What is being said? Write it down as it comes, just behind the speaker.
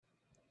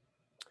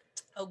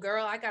Oh,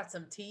 girl, I got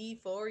some tea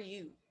for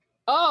you.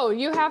 Oh,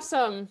 you have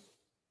some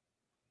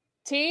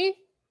tea?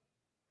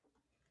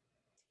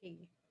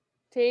 Tea.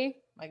 Tea?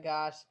 My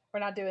gosh, we're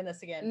not doing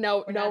this again.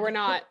 No, We're no, not. we're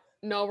not.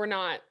 No, we're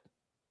not.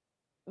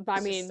 I Let's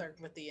just mean, start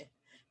with the.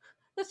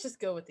 Let's just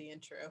go with the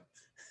intro.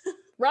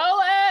 roll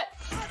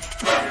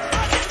it.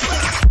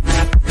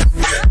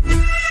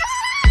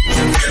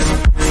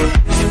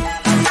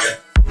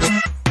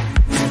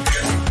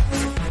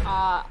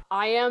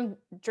 I am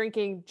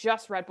drinking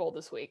just Red Bull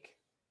this week.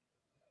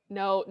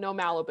 No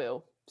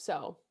Malibu.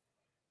 So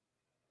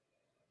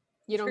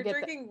you don't You're get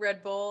that. drinking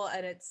Red Bull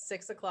and it's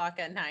 6 o'clock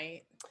at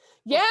night or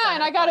Yeah,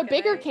 and 7 I got a o'clock at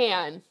bigger night.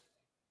 can.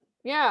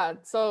 Yeah,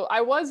 so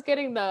I was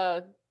getting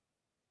the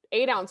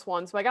 8-ounce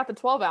ones, but I got the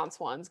 12-ounce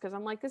ones because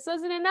I'm like, this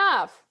isn't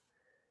enough.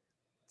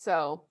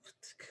 So,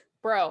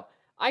 bro,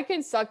 I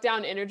can suck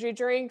down energy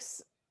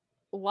drinks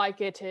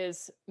like it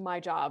is my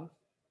job.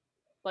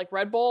 Like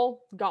Red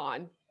Bull,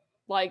 gone.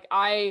 Like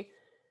I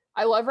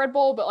love Red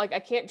Bull, but like I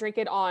can't drink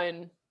it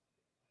on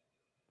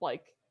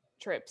like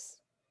trips,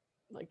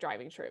 like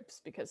driving trips,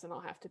 because then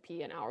I'll have to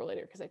pee an hour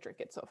later because I drink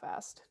it so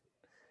fast.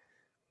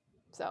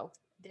 So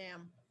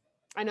Damn.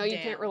 I know you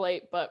can't Damn.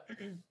 relate, but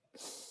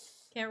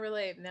Can't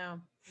relate. No.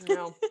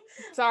 no,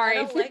 I sorry.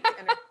 don't like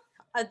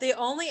the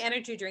only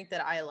energy drink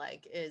that I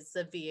like is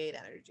the V8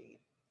 energy.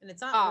 And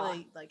it's not Ah,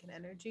 really like an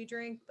energy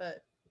drink,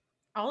 but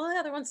all the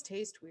other ones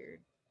taste weird.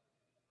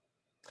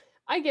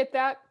 I get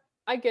that.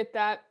 I get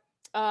that.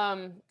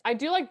 I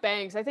do like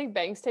Bangs. I think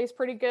Bangs tastes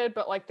pretty good,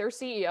 but like their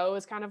CEO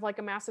is kind of like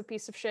a massive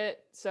piece of shit.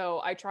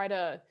 So I try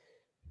to,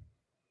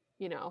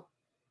 you know,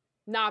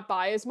 not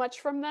buy as much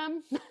from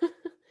them.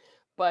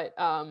 But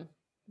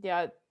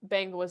yeah,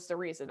 Bang was the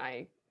reason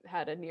I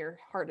had a near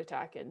heart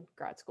attack in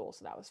grad school,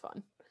 so that was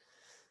fun.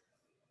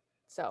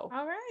 So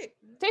All right.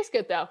 tastes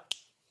good though.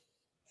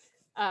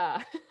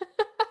 Uh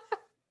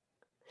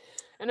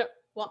and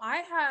Well, I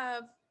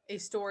have a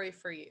story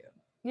for you.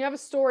 you have a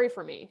story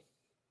for me.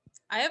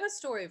 I have a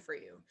story for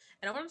you.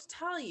 And I want to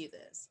tell you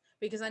this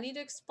because I need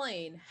to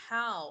explain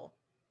how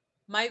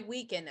my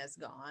weekend has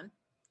gone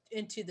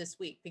into this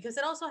week because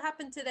it also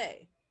happened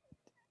today.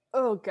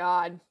 Oh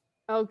god.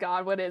 Oh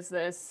god, what is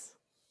this?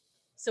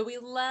 So we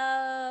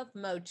love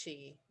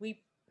Mochi.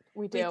 We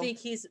We do. think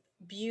he's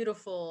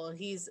beautiful,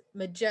 he's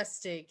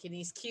majestic, and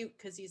he's cute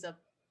because he's a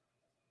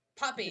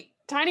puppy.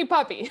 Tiny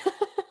puppy.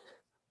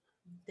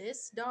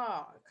 This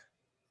dog,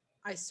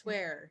 I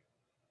swear,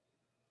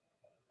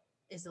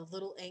 is a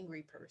little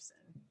angry person.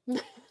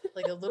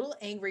 Like a little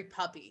angry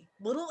puppy.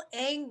 Little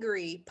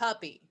angry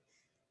puppy.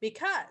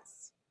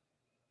 Because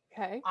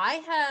Okay. I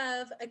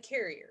have a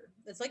carrier.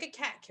 It's like a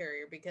cat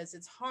carrier because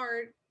it's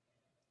hard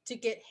to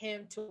get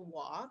him to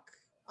walk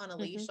on a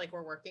leash. Mhm. Like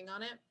we're working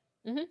on it.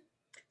 Mhm.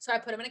 So I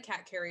put him in a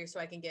cat carrier so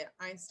I can get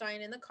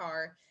Einstein in the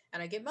car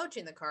and I get Mochi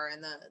in the car.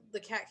 And the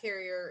cat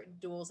carrier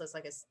duels as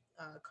like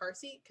a car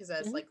seat because it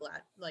has Mhm.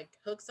 like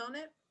hooks on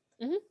it.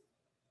 Mhm.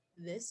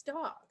 This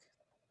dog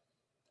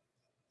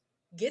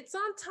gets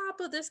on top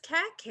of this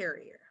cat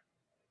carrier.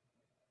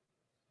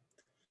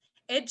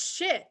 It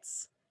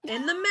shits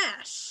in the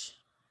mesh.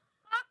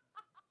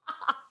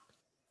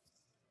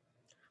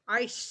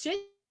 I shit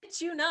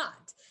you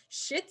not.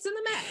 Shits in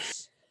the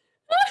mesh.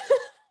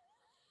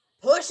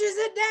 Pushes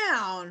it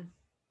down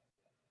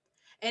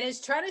and is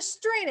trying to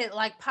strain it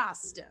like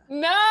pasta.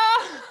 No.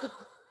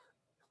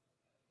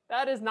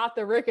 That is not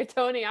the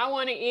rigatoni I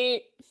want to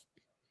eat.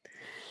 He's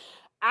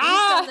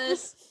done Ah.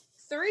 this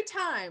 3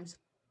 times.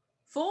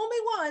 Fool me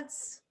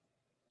once.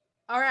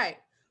 All right.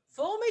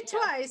 Fool me Yeah.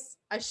 twice.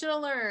 I should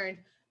have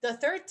learned. The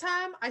third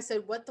time, I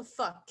said, "What the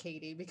fuck,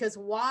 Katie? Because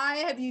why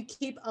have you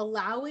keep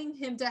allowing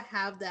him to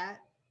have that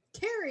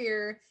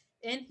carrier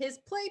in his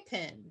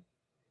playpen?"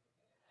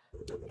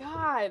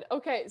 God.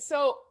 Okay.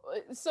 So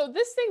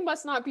this thing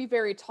must not be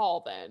very tall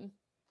then.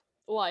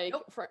 Like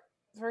Nope.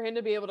 for him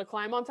to be able to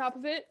climb on top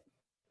of it.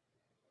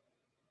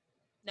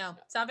 No,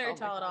 it's not very Oh my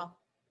tall at god.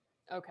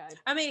 all. Okay.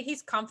 I mean,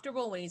 he's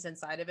comfortable when he's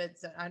inside of it.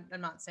 So I'm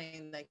not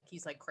saying like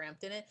he's like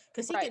cramped in it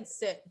because he can Right.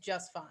 sit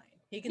just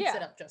fine. He can sit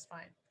Yeah. up just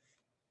fine.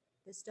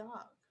 This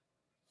dog,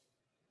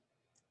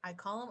 I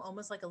call him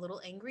almost like a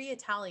little angry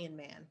Italian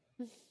man.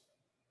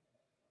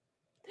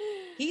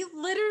 He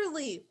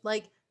literally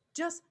like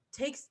just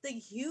takes the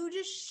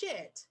hugest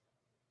shit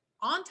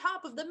on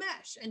top of the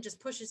mesh and just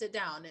pushes it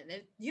down.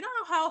 And you don't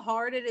know how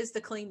hard it is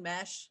to clean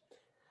mesh.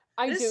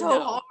 I It is do so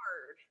know.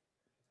 hard,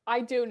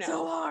 I do so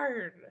know.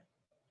 hard.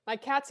 My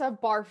cats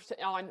have barfed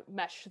on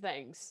mesh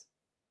things.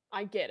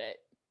 I get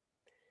it.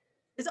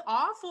 It's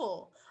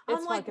awful. I'm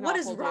It's like, fucking what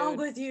is awful, wrong dude.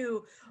 with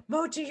you?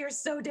 Mochi, you're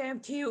so damn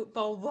cute,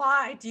 but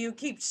why do you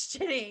keep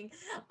shitting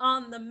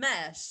on the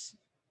mesh?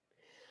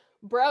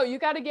 Bro, you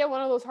got to get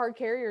one of those hard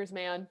carriers,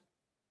 man,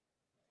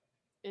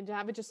 and to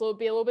have it just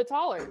be a little bit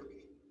taller.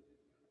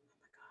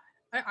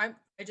 I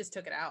just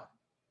took it out.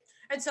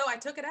 And so I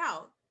took it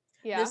out.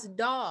 Yeah. This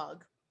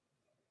dog,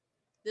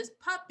 this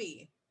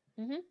puppy,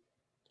 Mhm.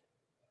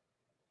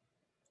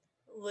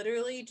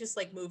 literally just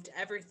like moved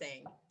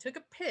everything, took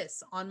a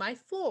piss on my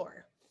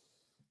floor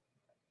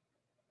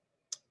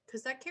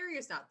because that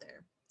carrier's not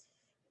there.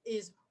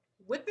 is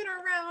whipping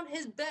around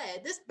his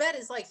bed. This bed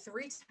is like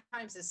 3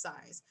 times his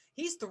size.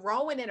 He's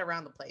throwing it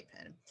around the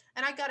playpen.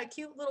 And I got a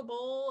cute little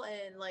bowl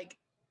and like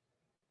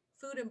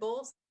food and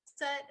bowl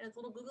set and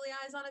little googly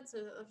eyes on it. So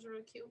that was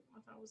really cute. I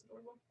thought it was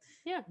adorable.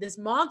 Yeah. This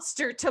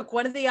monster took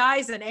one of the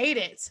eyes and ate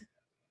it.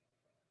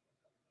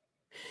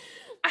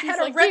 I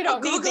had to rip a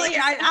googly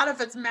eye out of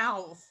its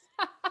mouth.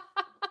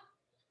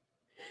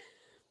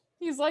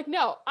 He's like,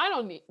 no, I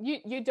don't need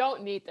you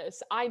don't need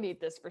this. I need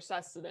this for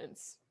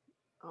sustenance.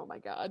 Oh my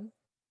God.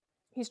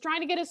 He's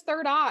trying to get his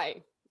third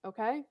eye.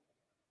 Okay.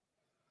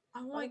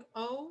 I'm like,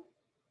 oh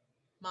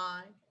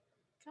my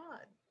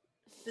God.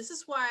 This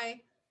is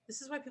why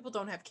people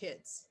don't have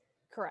kids.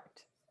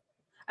 Correct.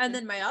 And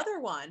then my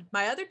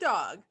other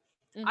dog,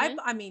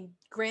 I mean,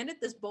 granted,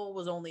 this bowl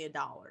was only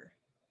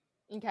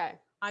 $1. Okay.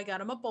 I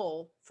got him a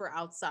bowl for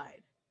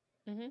outside.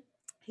 Mm-hmm.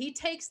 He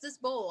takes this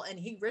bowl and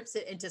he rips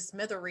it into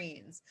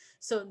smithereens.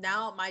 So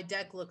now my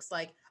deck looks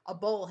like a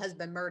bowl has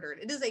been murdered.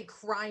 It is a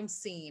crime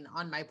scene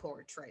on my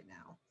porch right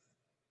now.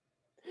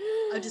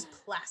 Just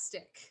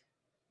plastic.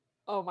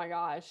 Oh my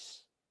gosh.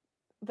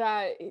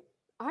 That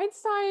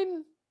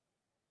Einstein,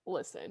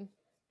 listen,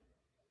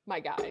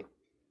 my guy,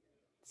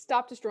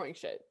 stop destroying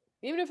shit.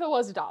 Even if it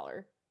was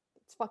 $1,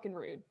 it's fucking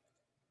rude.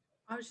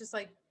 I was just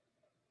like,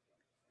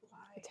 why?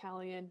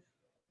 Italian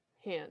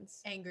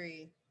hands.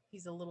 Angry.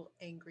 He's a little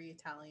angry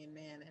Italian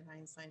man, and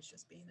Einstein's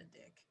just being a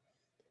dick.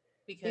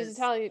 Because He's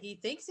Italian. He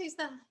thinks he's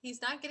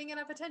not getting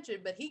enough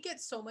attention, but he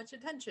gets so much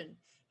attention.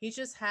 He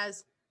just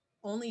has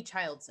only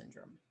child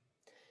syndrome.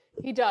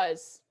 He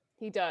does.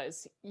 He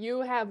does. You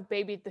have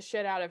babied the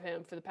shit out of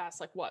him for the past,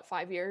 like, what,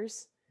 5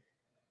 years?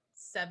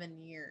 7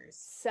 years.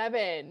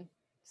 Seven.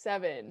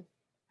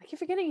 I keep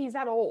forgetting he's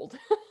that old.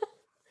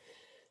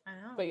 I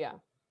know. But yeah.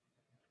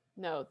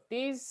 No,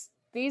 these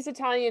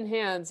Italian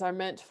hands are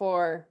meant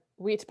for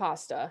wheat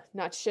pasta,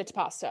 not shit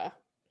pasta.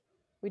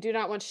 We do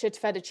not want shit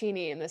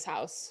fettuccine in this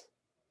house.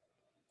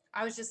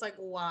 I was just like,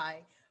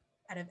 why?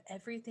 Out of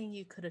everything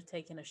you could have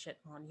taken a shit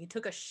on, you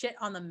took a shit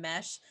on the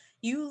mesh.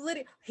 He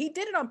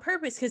did it on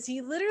purpose because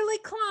he literally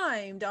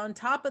climbed on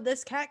top of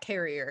this cat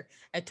carrier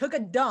and took a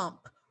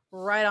dump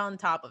right on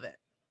top of it.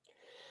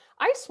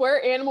 I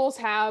swear animals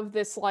have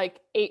this like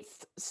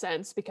 8th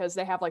sense because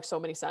they have like so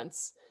many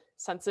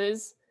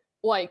senses.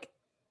 Like,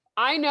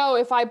 I know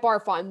if I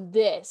barf on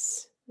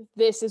this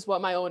is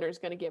what my owner is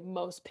going to get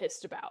most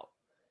pissed about.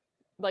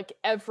 Like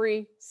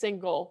every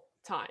single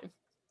time.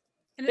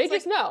 And they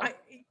just know.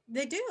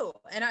 They do.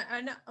 And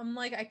I'm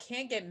like, I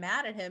can't get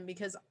mad at him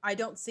because I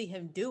don't see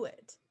him do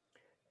it.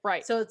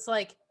 Right. So it's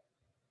like,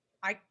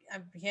 I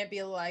can't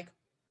be like,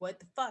 what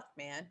the fuck,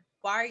 man?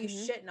 Why are you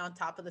shitting on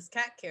top of this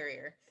cat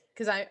carrier?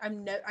 Because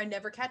I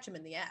never catch him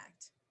in the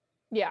act.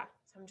 Yeah.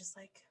 So I'm just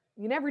like,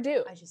 you never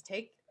do. I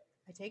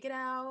take it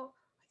out,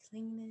 I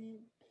clean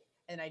it,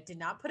 and I did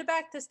not put it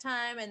back this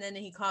time. And then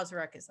he caused a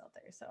ruckus out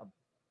there. So,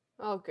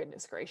 oh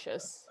goodness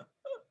gracious,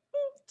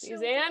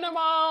 these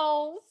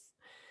animals.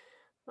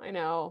 I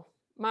know.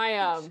 My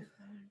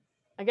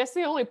I guess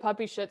the only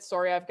puppy shit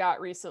story I've got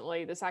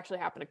recently. This actually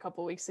happened a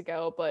couple weeks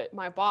ago, but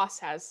my boss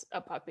has a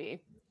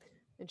puppy,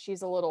 and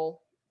she's a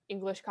little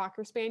English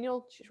Cocker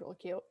Spaniel. She's really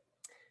cute.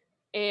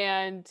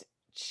 And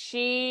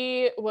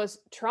she was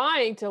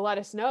trying to let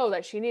us know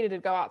that she needed to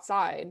go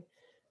outside.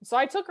 So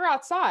I took her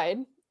outside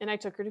and I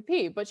took her to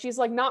pee, but she's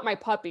like not my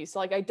puppy. So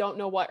like, I don't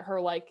know what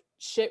her like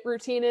shit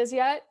routine is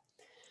yet.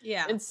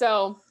 Yeah. And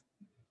so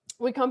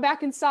we come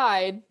back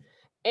inside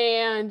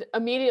and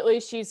immediately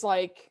she's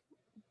like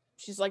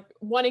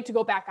wanting to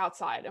go back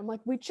outside. I'm like,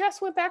 we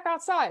just went back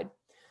outside.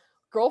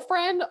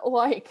 Girlfriend,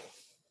 like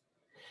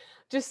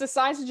just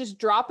decides to just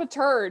drop a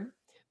turd,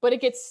 but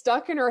it gets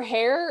stuck in her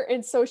hair.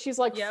 And so she's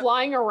like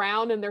flying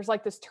around and there's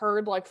like this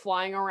turd like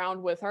flying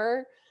around with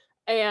her.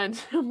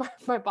 And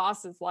my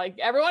boss is like,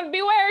 everyone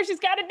beware, she's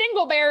got a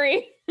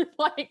dingleberry.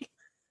 Like,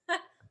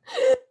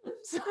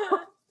 so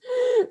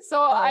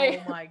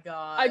oh my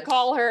God. I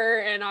call her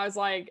and I was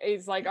like,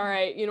 he's like, all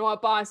right, you know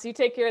what, boss, you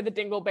take care of the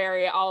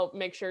dingleberry. I'll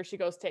make sure she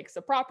goes takes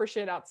the proper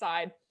shit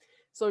outside.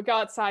 So we go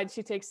outside,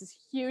 she takes this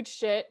huge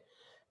shit.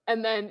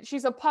 And then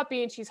she's a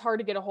puppy and she's hard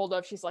to get a hold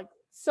of. She's like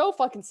so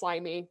fucking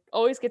slimy,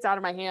 always gets out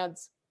of my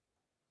hands.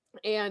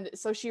 And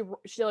so she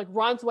like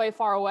runs way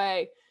far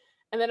away.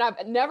 And then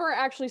I've never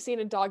actually seen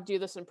a dog do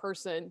this in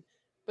person,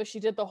 but she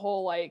did the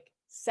whole like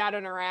sat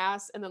on her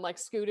ass and then like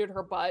scooted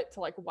her butt to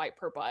like wipe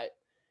her butt.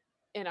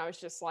 And I was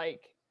just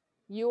like,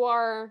 you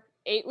are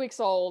 8 weeks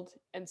old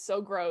and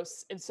so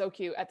gross and so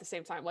cute at the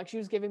same time. Like she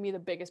was giving me the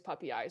biggest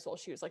puppy eyes while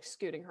she was like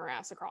scooting her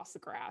ass across the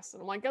grass.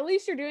 And I'm like, at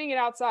least you're doing it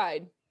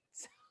outside.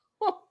 So,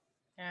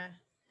 yeah.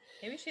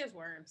 Maybe she has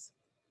worms.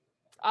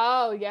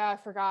 Oh yeah, I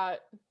forgot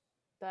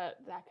that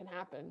can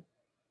happen.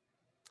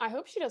 I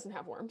hope she doesn't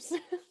have worms.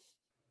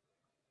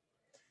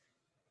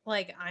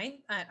 Like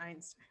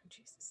Einstein,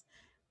 Jesus,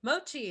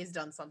 Mochi has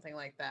done something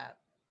like that.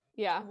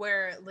 Yeah,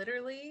 where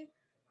literally,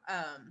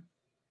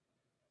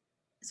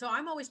 so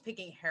I'm always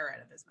picking hair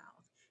out of his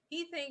mouth.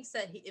 He thinks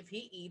that if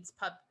he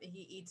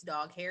eats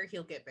dog hair,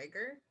 he'll get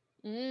bigger.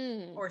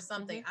 or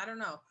something. I don't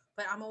know.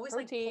 But I'm always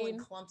like pulling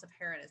clumps of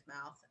hair in his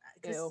mouth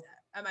because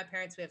at my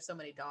parents we have so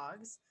many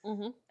dogs,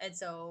 and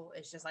so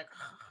it's just like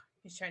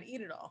he's trying to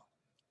eat it all.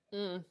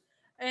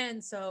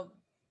 And so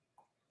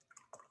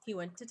he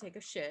went to take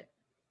a shit.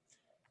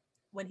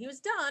 When he was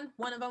done,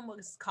 one of them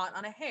was caught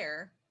on a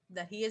hair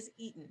that he has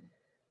eaten.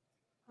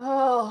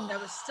 Oh, that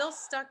was still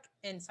stuck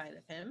inside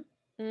of him.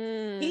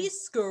 He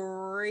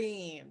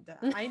screamed.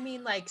 I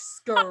mean, like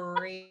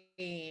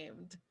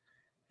screamed.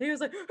 He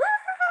was like,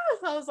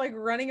 ah! I was like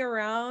running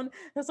around.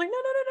 I was like, no,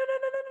 no, no, no,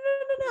 no, no, no,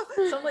 no,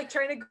 no, no. So I'm like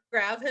trying to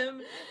grab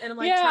him and I'm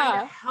like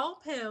trying to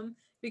help him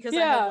because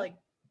I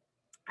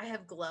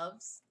have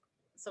gloves.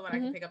 So when I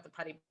can pick up the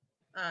puppy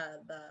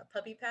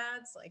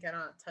pads, like I'm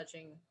not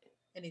touching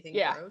anything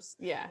gross.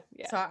 Yeah.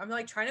 So I'm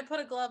like trying to put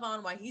a glove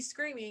on while he's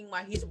screaming,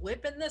 while he's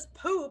whipping this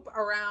poop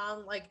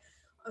around like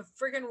a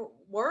freaking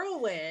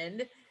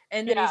whirlwind,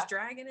 and then he's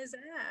dragging his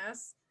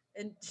ass.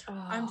 And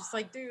I'm just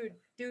like, dude,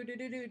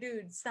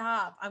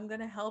 stop. I'm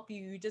gonna help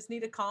you. You just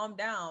need to calm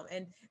down.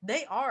 And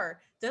they're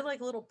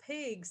like little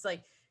pigs,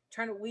 like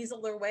trying to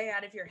weasel their way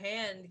out of your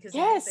hand because they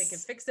think they can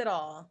fix it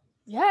all.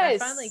 Yes.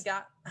 I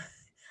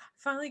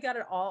finally got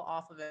it all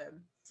off of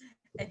him.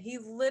 And he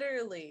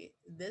literally,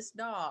 this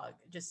dog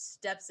just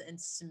steps and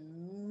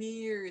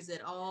smears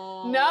it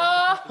all.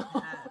 No.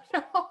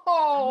 I'm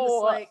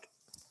like,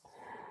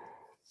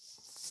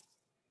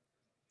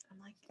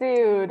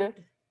 dude,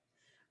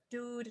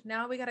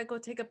 now we gotta go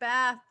take a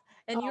bath,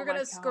 and you're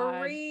gonna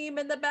scream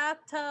in the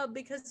bathtub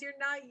because you're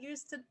not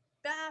used to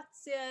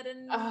baths yet,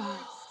 and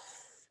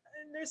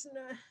there's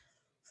no.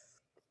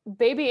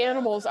 Baby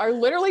animals are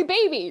literally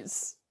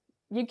babies.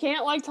 You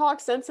can't like talk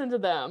sense into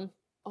them.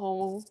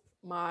 Oh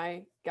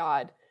my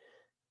God.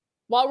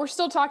 While we're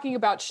still talking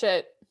about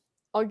shit,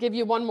 I'll give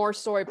you one more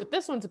story, but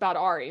this one's about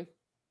Ari.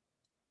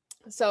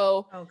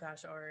 So, oh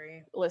gosh,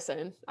 Ari.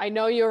 Listen, I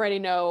know you already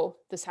know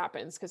this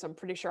happens because I'm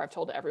pretty sure I've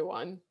told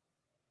everyone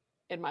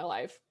in my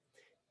life.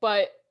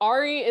 But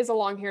Ari is a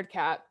long-haired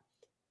cat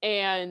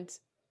and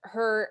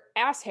her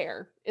ass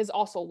hair is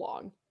also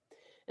long.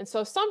 And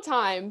so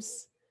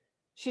sometimes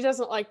she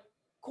doesn't like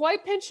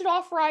quite pinch it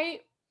off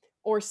right,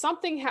 or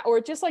something or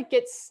it just like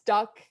gets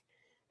stuck.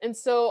 And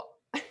so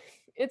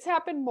it's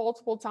happened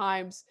multiple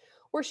times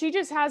where she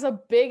just has a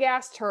big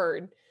ass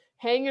turd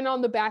hanging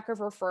on the back of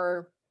her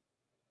fur.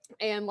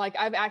 And like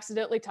I've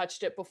accidentally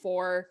touched it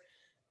before,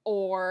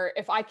 or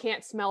if I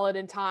can't smell it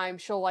in time,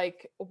 she'll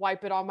like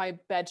wipe it on my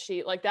bed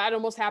sheet. Like that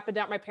almost happened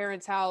at my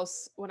parents'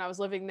 house when I was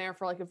living there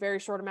for like a very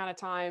short amount of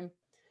time.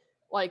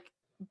 Like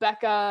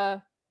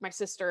Becca, my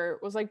sister,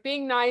 was like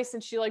being nice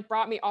and she like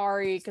brought me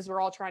Ari because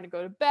we're all trying to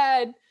go to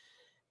bed.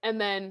 And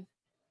then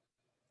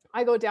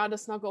I go down to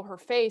snuggle her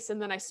face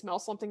and then I smell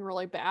something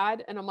really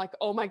bad. And I'm like,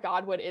 oh my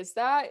God, what is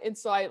that? And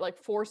so I like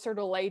force her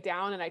to lay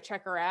down and I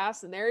check her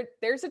ass and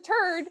there's a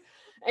turd.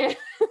 And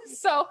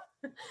so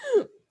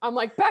I'm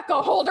like,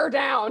 Becca, hold her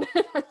down.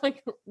 And I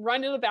like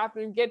run to the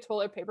bathroom, get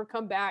toilet paper,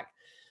 come back.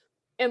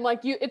 And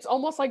like it's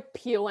almost like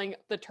peeling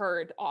the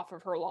turd off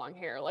of her long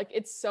hair. Like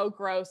it's so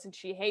gross and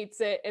she hates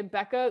it. And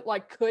Becca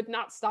like could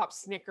not stop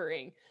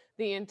snickering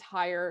the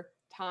entire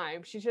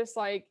time. She's just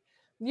like,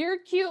 your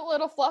cute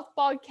little fluff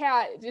ball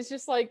cat. It's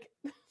just like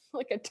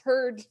a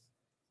turd.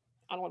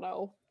 I don't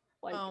know.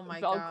 Like oh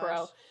my Velcro.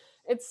 Gosh.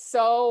 It's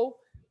so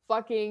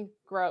fucking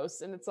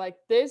gross. And it's like,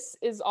 this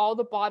is all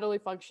the bodily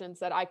functions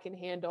that I can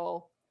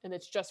handle. And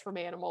it's just from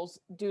animals.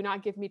 Do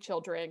not give me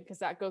children because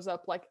that goes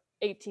up like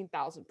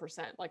 18,000%.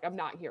 Like I'm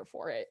not here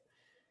for it.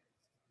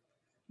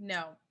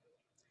 No.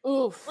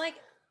 Oof. Like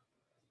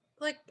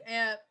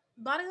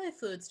bodily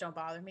fluids don't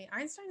bother me.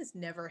 Einstein has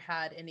never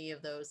had any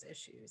of those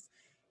issues.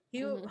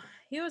 He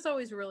was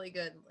always really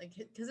good, like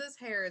because his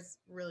hair is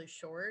really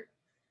short.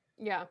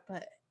 Yeah,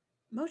 but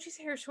Mochi's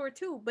hair is short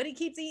too. But he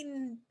keeps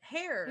eating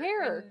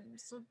hair.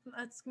 So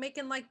that's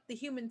making like the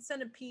human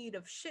centipede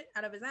of shit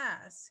out of his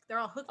ass. They're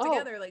all hooked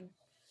together, like.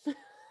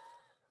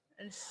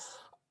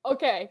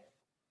 Okay,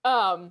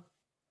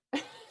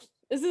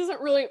 this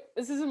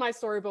isn't my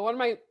story, but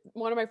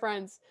one of my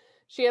friends,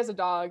 she has a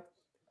dog,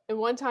 and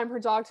one time her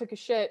dog took a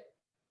shit,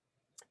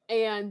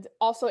 and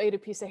also ate a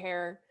piece of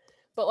hair.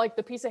 But like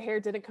the piece of hair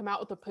didn't come out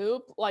with the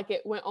poop, like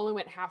it only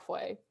went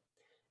halfway.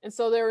 And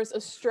so there was a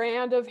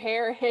strand of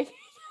hair hanging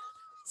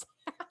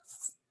out of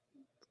his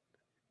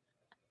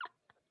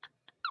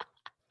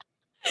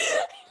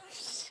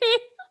ass.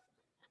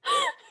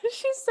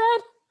 She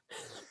said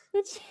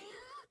that she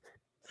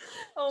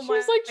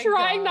was like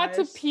trying not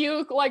to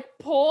puke, like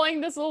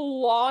pulling this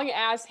long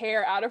ass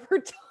hair out of her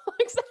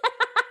dog's ass.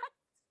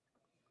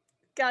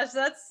 Gosh,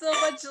 that's so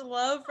much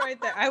love right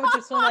there. I would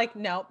just want like,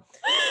 nope,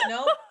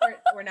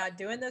 we're not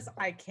doing this.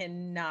 I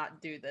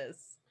cannot do this.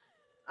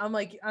 I'm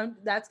like,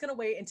 that's gonna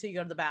wait until you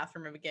go to the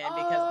bathroom again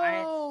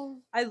because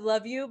I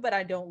love you, but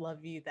I don't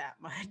love you that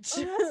much.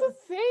 Oh, that's the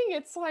thing.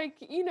 It's like,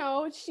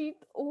 she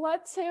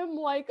lets him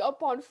like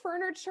up on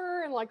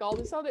furniture and like all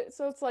this other.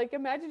 So it's like,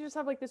 imagine just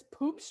have like this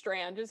poop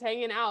strand just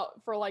hanging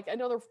out for like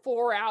another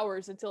 4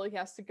 hours until he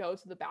has to go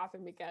to the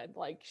bathroom again.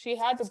 Like she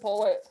had to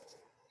pull it.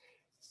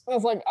 I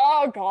was like,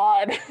 oh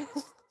God.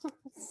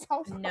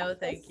 So No, gross.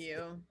 thank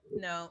you.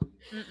 No.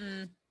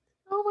 Mm-mm.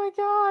 Oh my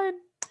God.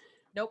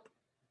 Nope.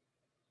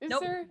 Is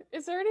Nope.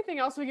 there anything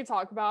else we could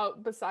talk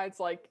about besides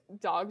like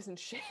dogs and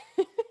shit?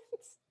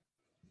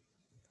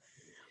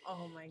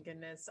 Oh my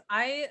goodness. Oh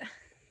my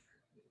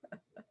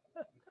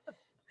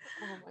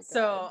God.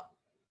 So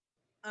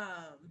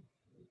um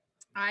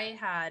I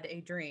had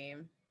a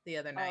dream the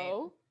other night.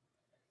 Oh,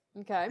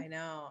 okay. I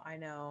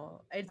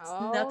know. It's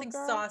Oh, nothing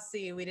girl.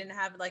 saucy. We didn't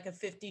have like a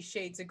 50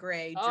 Shades of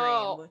Grey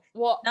Oh, dream.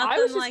 well,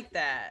 Nothing like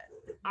that.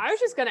 I was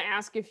just gonna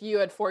ask if you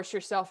had forced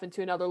yourself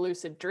into another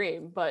lucid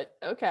dream, but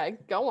okay,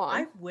 go on.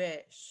 I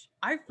wish.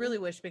 I really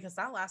wish because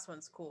that last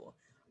one's cool.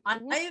 I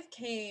Mhm. have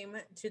came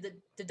to the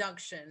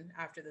deduction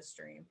after the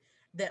stream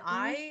that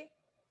I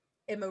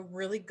am a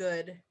really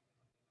good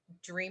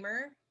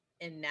dreamer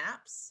in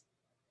naps.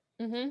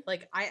 Mm-hmm.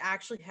 Like I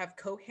actually have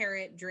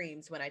coherent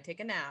dreams when I take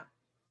a nap.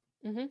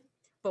 Mm-hmm.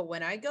 But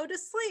when I go to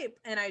sleep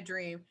and I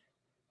dream,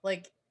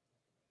 like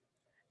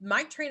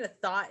my train of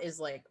thought is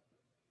like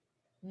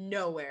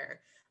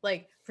nowhere.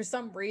 Like for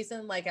some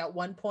reason, like at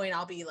one point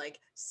I'll be like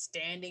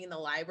standing in the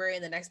library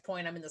and the next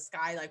point I'm in the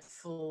sky like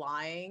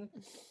flying.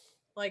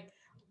 Like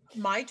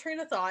my train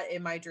of thought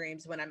in my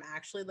dreams when I'm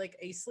actually like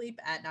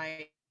asleep at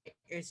night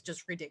is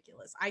just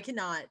ridiculous. I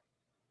cannot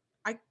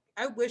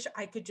I wish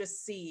I could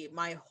just see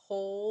my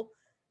whole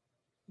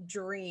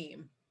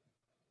dream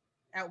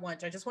at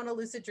once. I just want a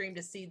lucid dream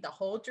to see the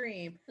whole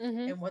dream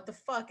Mm-hmm. and what the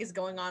fuck is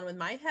going on with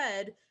my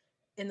head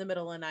in the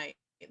middle of the night.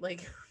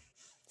 Like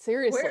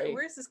Seriously.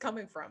 where is this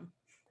coming from?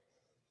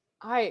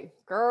 I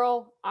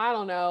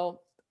don't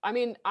know. I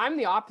mean, I'm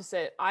the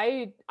opposite.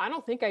 I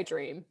don't think I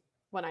dream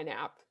when I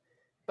nap,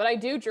 but I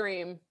do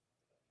dream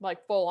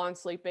like full on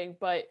sleeping,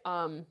 but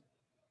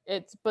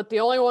the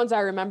only ones I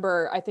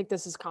remember, I think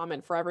this is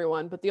common for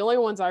everyone, but the only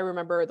ones I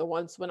remember are the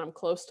ones when I'm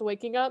close to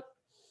waking up.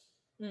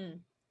 Mm.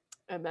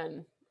 And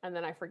then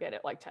I forget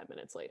it like 10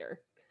 minutes later.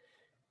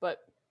 But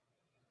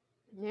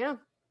yeah,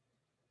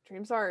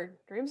 dreams are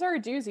a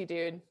doozy,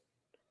 dude.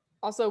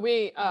 Also,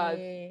 we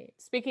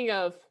speaking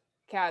of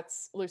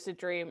Kat's lucid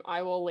dream,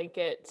 I will link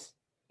it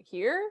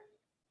here.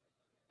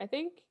 I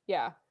think.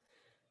 Yeah.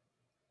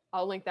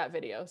 I'll link that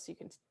video so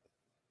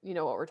you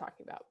know what we're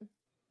talking about.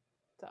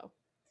 So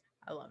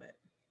I love it.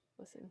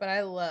 listen. But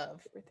I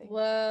love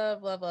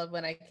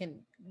when I can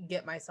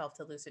get myself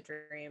to lucid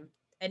dream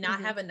and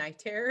not have a night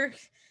terror.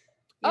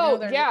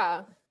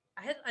 Yeah.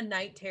 I had a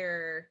night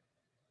terror.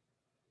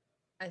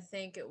 I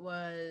think it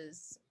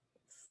was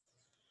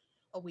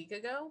a week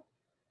ago.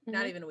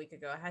 Not even a week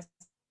ago. It has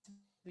to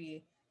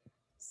be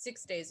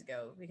 6 days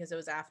ago because it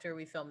was after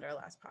we filmed our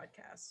last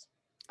podcast.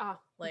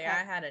 Okay.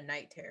 I had a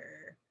night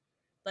terror.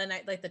 The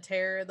night, like the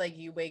terror, like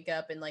you wake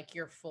up and like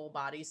your full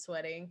body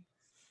sweating.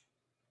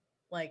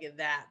 Like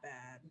that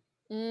bad.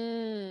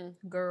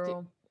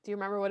 Girl. Do you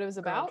remember what it was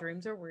about?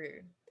 Dreams are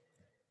weird.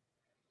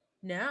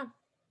 No.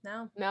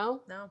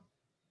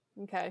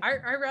 Okay.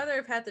 I'd rather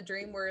have had the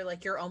dream where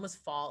like you're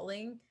almost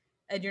falling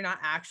and you're not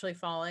actually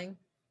falling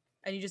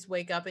and you just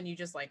wake up and you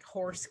just like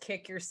horse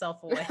kick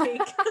yourself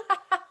awake.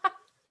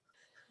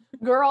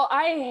 Girl,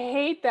 I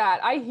hate that.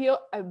 I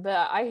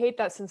hate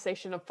that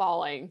sensation of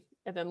falling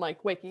and then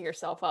like waking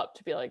yourself up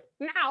to be like,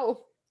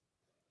 no.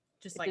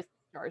 Just it like just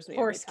jars me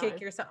horse every kick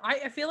time. yourself.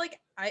 I feel like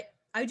I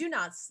do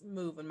not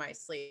move in my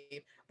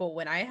sleep, but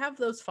when I have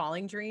those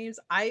falling dreams,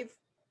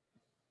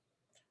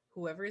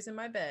 whoever is in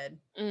my bed,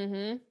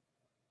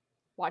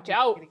 watch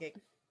out.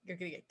 You're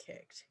gonna get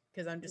kicked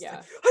because I'm just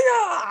like,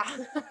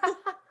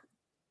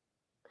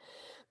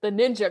 the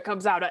ninja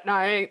comes out at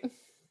night.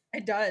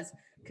 It does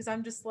because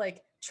I'm just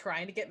like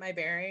trying to get my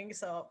bearings.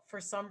 So for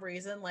some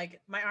reason,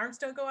 like my arms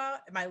don't go out,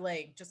 and my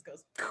leg just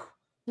goes.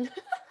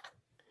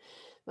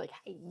 Like,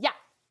 yeah.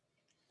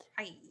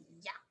 Yeah.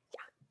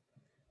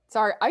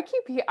 Sorry, I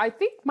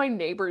think my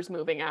neighbor's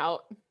moving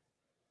out.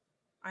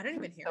 I didn't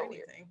even hear anything.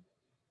 Weird.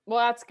 Well,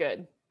 that's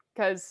good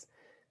because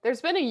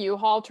there's been a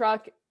U-Haul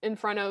truck in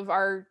front of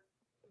our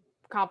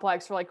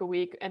complex for like a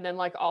week, and then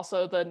like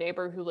also the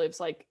neighbor who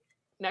lives like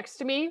next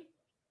to me.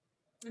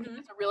 He has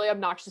a really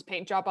obnoxious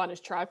paint job on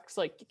his truck,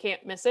 so like you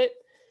can't miss it.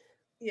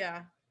 Yeah.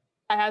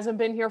 It hasn't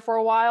been here for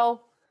a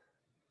while.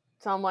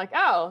 So I'm like,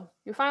 oh,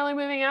 you're finally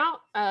moving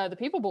out? The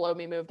people below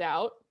me moved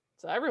out.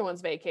 So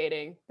everyone's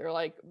vacating. They're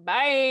like,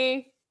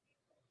 bye.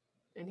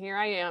 And here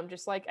I am,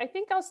 just like, I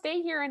think I'll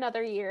stay here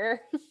another year.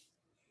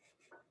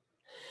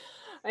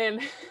 And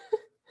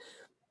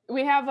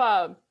we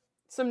have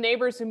some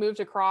neighbors who moved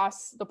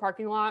across the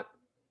parking lot.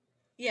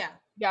 Yeah.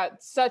 Yeah,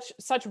 such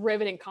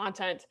riveting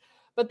content.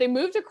 But they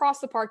moved across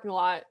the parking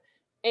lot,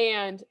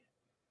 and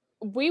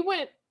we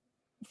went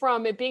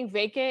from it being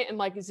vacant and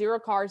like 0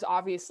 cars,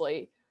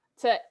 obviously,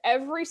 to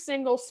every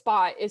single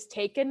spot is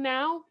taken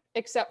now,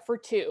 except for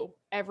 2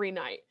 every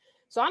night.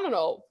 So I don't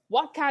know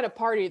what kind of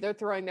party they're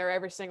throwing there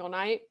every single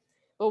night,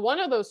 but one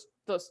of those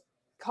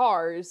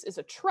cars is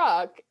a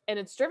truck, and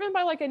it's driven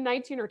by like a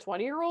 19 or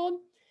 20-year-old,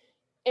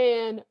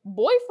 and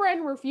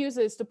boyfriend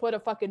refuses to put a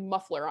fucking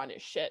muffler on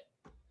his shit.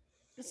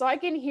 So I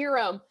can hear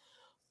him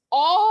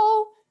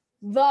all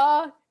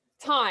the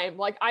time.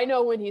 Like I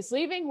know when he's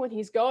leaving, when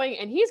he's going,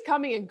 and he's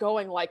coming and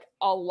going like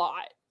a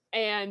lot.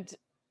 And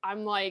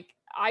I'm like,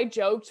 I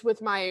joked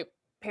with my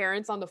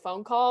parents on the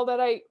phone call that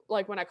I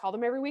like when I call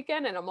them every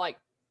weekend, and I'm like,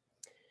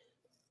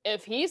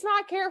 if he's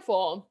not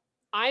careful,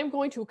 I'm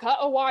going to cut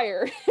a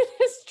wire in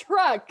his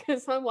truck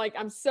because I'm like,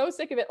 I'm so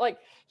sick of it. Like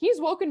he's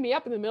woken me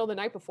up in the middle of the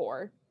night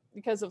before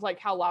because of like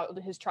how loud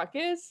his truck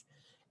is.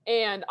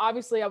 And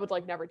obviously I would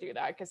like never do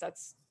that because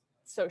that's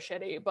so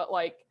shitty. But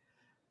like,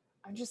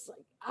 I'm just like,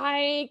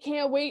 I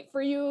can't wait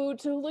for you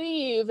to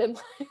leave and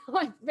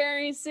like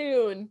very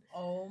soon.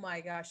 Oh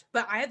my gosh.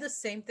 But I had the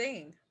same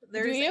thing. Do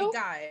There's a you?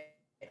 guy.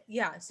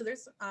 Yeah. So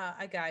there's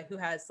a guy who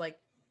has like,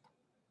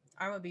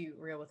 I'm going to be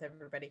real with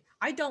everybody.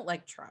 I don't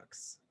like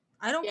trucks.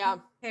 I don't Yeah.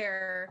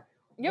 care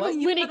You have what a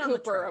you Mini put on the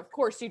Cooper. truck. Of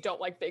course you don't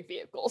like big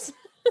vehicles.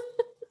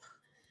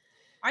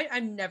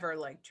 I never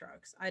like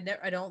trucks. I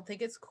don't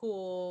think it's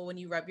cool when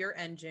you rub your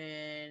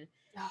engine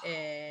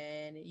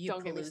and you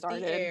Don't get me pollute the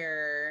started.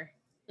 air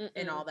and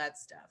Mm-mm. all that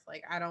stuff.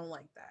 Like I don't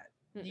like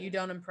that. You Mm-mm.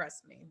 don't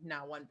impress me,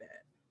 not one bit.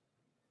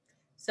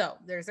 So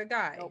there's a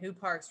guy Nope. who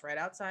parks right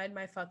outside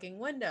my fucking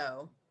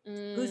window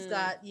who's Mm.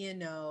 got, you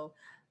know,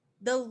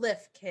 the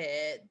lift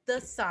kit,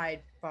 the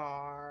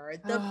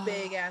sidebar, the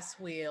big ass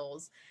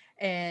wheels.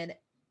 And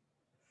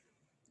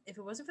if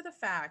it wasn't for the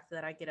fact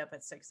that I get up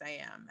at 6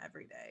 a.m.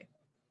 every day,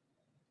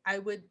 I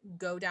would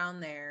go down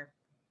there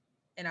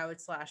and I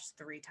would slash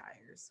 3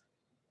 tires.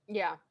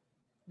 Yeah.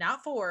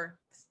 Not 4,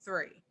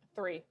 3.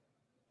 3.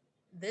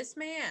 This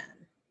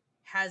man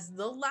has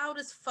the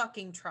loudest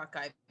fucking truck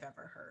I've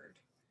ever heard.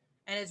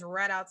 And it's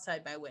right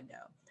outside my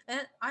window.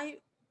 And I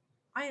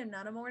am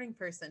not a morning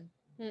person.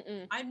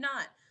 Mm-mm. I'm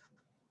not.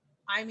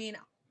 I mean,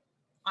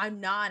 I'm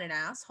not an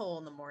asshole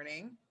in the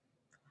morning.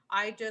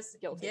 I just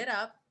Guilty. get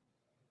up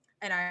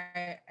and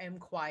I am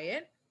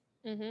quiet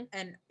Mm-hmm.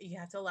 and you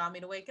have to allow me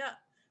to wake up.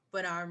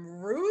 But I'm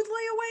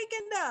rudely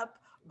awakened up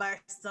by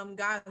some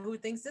guy who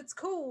thinks it's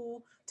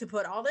cool to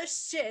put all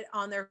this shit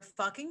on their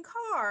fucking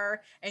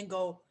car and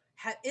go,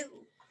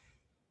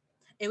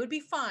 it would be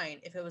fine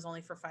if it was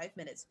only for 5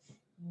 minutes.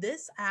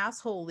 This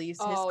asshole leaves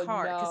his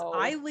car because no.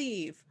 I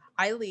leave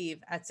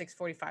at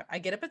 6:45. I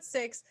get up at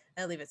 6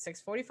 and I leave at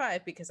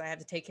 6:45 because I have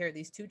to take care of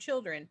these 2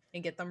 children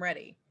and get them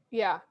ready.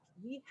 Yeah.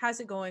 He has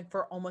it going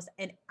for almost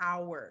an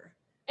hour.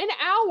 An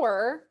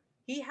hour?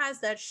 He has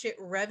that shit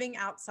revving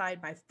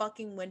outside my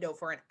fucking window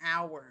for an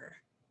hour.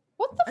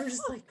 What the I'm fuck?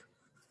 just like,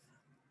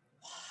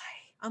 why?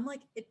 I'm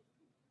like,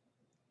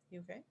 you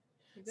okay?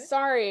 You good?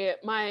 Sorry,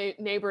 my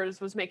neighbors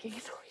was making a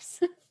noise.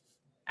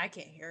 I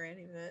can't hear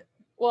any of it.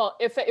 Well,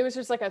 if it was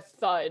just like a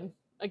thud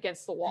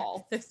against the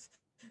wall.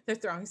 They're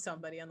throwing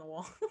somebody on the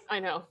wall. I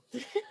know.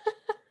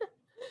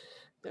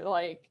 They're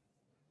like,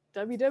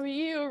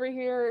 WWE over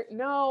here.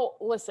 No,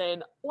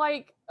 listen,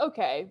 like,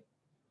 okay.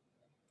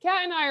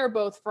 Kat and I are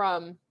both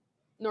from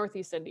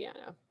Northeast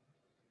Indiana,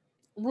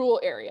 rural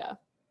area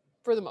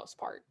for the most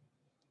part.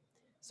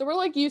 So we're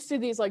like used to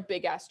these like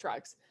big ass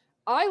trucks.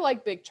 I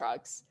like big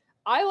trucks.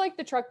 I like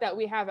the truck that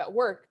we have at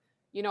work.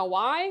 You know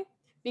why?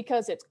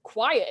 Because it's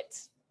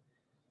quiet.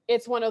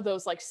 It's one of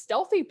those like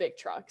stealthy big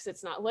trucks.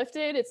 It's not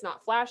lifted. It's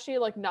not flashy,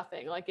 like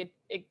nothing. Like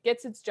it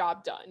gets its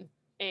job done.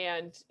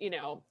 And, you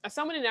know, as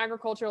someone in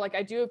agriculture, like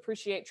I do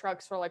appreciate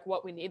trucks for like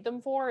what we need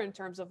them for in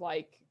terms of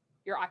like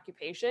your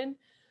occupation.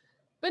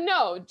 But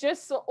no,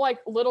 just like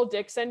little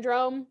dick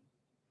syndrome,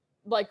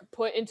 like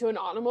put into an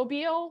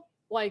automobile,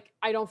 like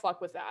I don't fuck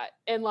with that.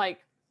 And like,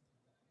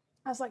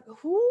 I was like,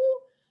 who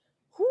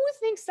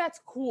thinks that's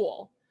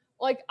cool?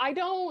 Like, I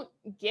don't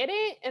get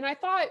it. And I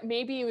thought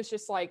maybe it was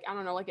just like, I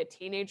don't know, like a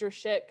teenager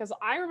shit. Cause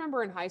I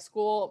remember in high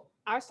school,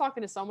 I was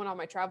talking to someone on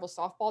my travel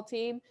softball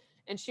team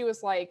and she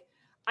was like,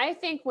 I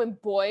think when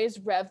boys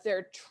rev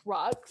their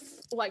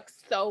trucks like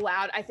so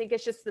loud, I think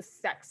it's just the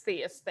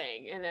sexiest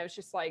thing. And it was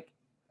just like,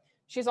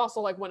 she's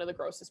also like one of the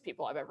grossest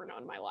people I've ever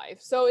known in my life.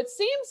 So it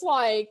seems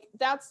like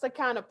that's the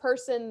kind of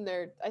person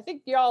I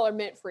think y'all are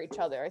meant for each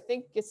other. I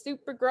think you're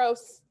super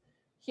gross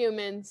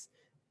humans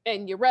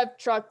and you rev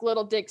truck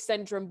little dick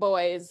syndrome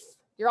boys,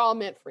 you're all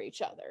meant for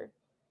each other.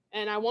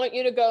 And I want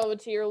you to go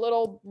to your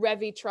little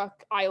revy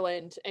truck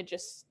island and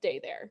just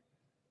stay there.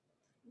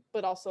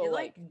 But also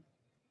like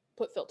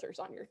put filters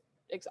on your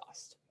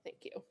exhaust. Thank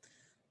you.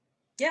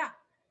 Yeah.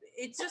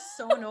 It's just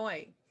so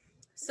annoying.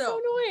 So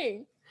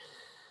annoying.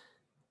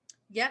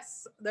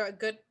 Yes,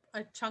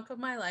 a chunk of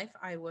my life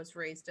I was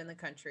raised in the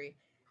country,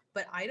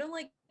 but I don't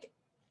like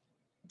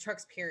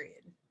trucks,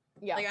 period.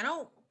 Yeah. Like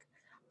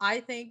I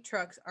think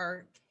trucks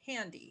are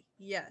handy,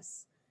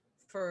 yes,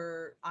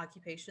 for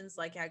occupations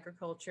like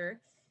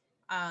agriculture,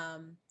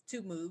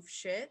 to move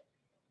shit.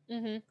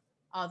 Mm-hmm.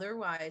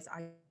 Otherwise,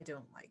 I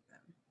don't like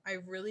them. I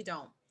really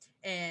don't.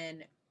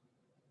 And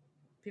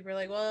people are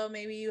like, well,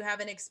 maybe you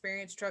haven't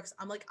experienced trucks.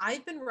 I'm like,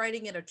 I've been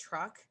riding in a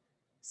truck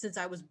since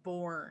I was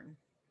born.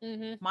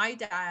 Mm-hmm. My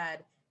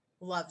dad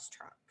loves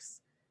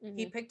trucks. Mm-hmm.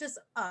 He picked us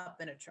up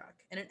in a truck,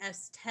 in an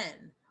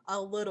S10, a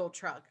little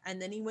truck,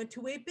 and then he went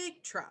to a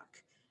big truck.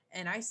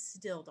 And I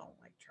still don't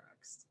like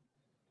trucks.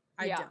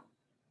 I don't.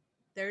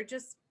 They're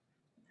just.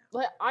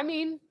 No. I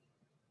mean,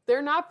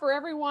 they're not for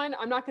everyone.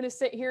 I'm not going to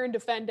sit here and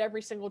defend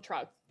every single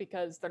truck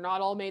because they're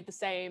not all made the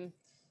same.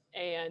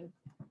 And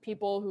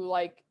people who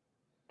like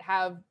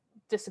have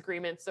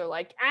disagreements, they're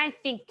like, I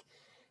think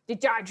the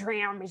Dodge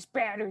Ram is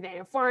better than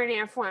a Ford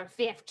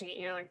F-150.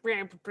 You know, like,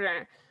 blah, blah,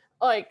 blah.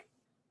 Like,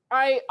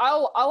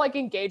 I'll like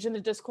engage in the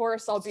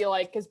discourse. I'll be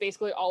like, because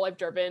basically all I've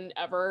driven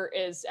ever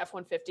is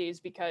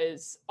F-150s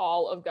because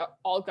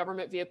all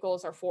government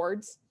vehicles are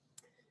Fords,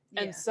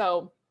 and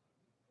so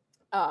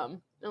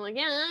I'm like,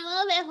 yeah,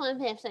 I love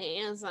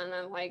F-150s, and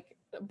I'm like,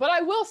 but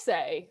I will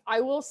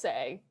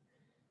say,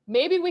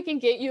 maybe we can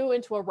get you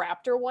into a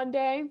Raptor one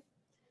day,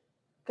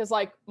 because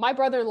like my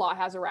brother-in-law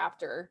has a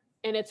Raptor,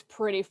 and it's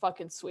pretty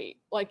fucking sweet.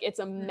 Like it's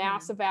a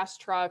massive ass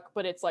truck,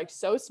 but it's like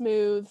so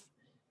smooth.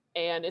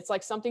 And it's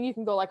like something you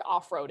can go like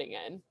off-roading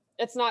in.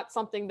 It's not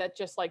something that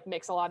just like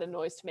makes a lot of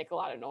noise to make a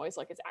lot of noise.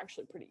 Like it's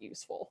actually pretty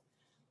useful.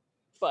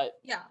 But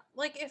yeah,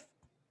 like if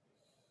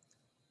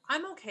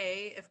I'm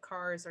okay if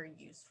cars are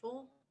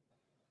useful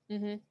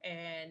in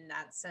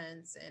that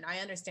sense, and I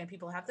understand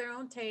people have their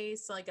own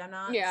tastes. Like I'm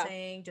not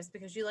saying just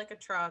because you like a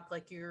truck,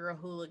 like you're a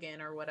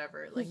hooligan or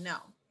whatever. Like no,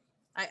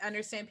 I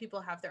understand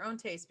people have their own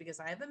taste because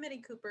I have a Mini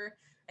Cooper,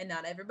 and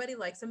not everybody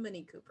likes a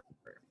Mini Cooper.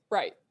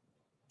 Right.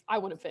 I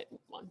wouldn't fit in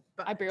one.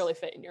 But I barely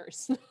fit in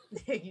yours.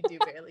 You do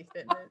barely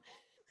fit in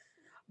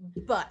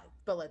it. But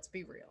let's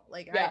be real.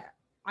 Like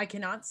I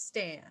cannot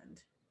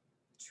stand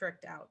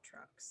tricked out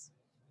trucks.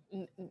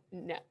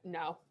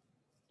 No.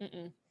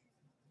 Mm-mm.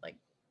 Like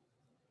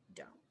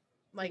don't.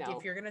 Like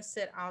if you're gonna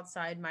sit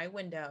outside my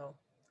window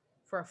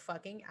for a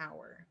fucking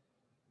hour,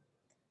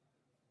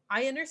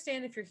 I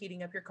understand if you're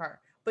heating up your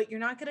car, but you're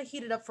not gonna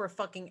heat it up for a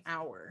fucking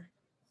hour.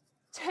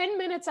 10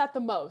 minutes at the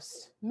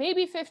most,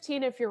 maybe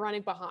 15 if you're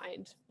running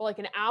behind, but like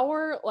an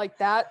hour, like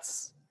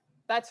that's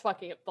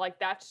fucking, like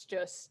that's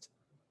just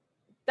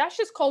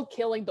called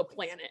killing the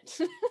planet.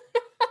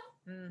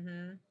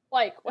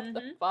 Like what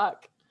the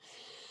fuck?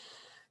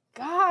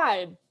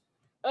 God.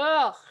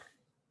 Ugh.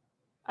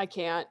 I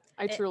can't.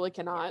 I truly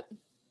cannot.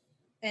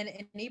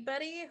 And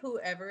anybody who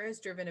ever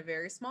has driven a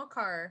very small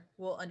car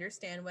will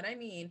understand what I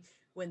mean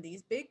when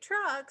these big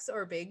trucks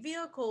or big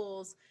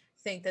vehicles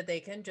think that they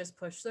can just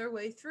push their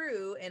way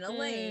through in a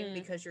lane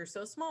because you're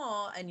so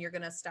small and you're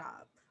going to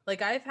stop.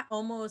 Like I've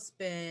almost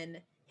been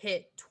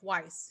hit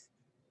twice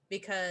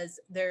because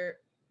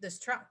this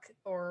truck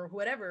or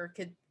whatever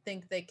could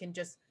think they can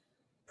just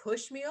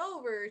push me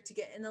over to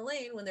get in the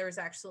lane when there was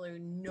actually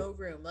no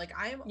room. Like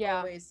I'm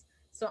always,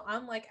 so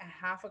I'm like a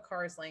half a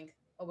car's length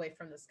away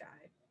from this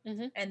guy.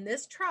 And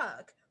this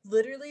truck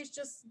literally is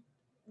just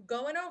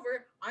going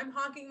over. I'm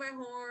honking my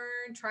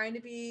horn, trying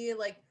to be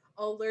like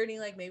alerting,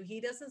 like maybe he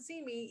doesn't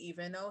see me,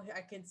 even though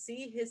I can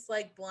see his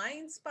like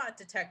blind spot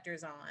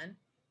detectors on.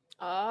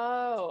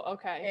 Oh,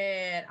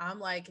 okay. And I'm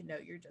like, no,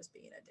 you're just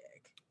being a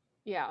dick.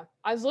 Yeah.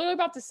 I was literally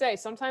about to say,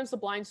 sometimes the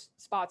blind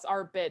spots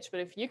are a bitch, but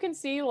if you can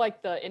see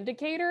like the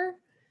indicator,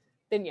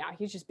 then yeah,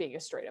 he's just being a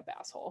straight up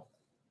asshole.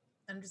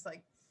 I'm just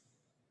like,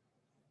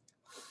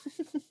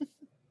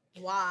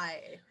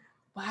 why?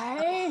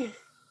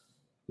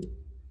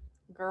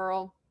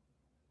 Girl,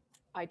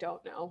 I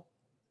don't know.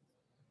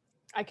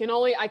 I can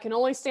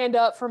only stand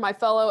up for my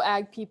fellow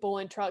ag people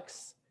in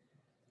trucks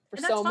for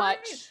so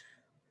much.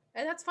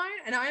 And that's fine.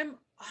 And I'm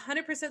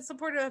 100%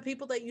 supportive of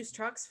people that use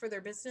trucks for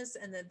their business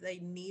and that they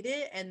need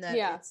it and that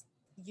it's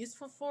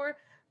useful for.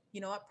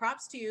 You know what?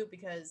 Props to you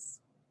because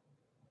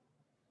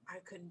I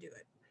couldn't do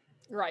it.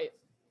 Right.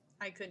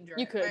 I couldn't drive.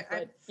 You could,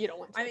 but you don't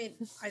want to. I mean,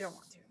 I don't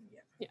want to.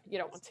 Yeah, you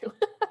don't want to.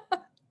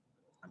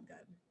 I'm good.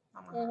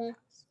 I'm on hard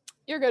pass.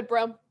 You're good,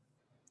 bro.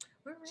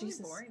 We're really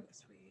boring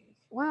this week.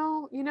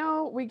 Well, you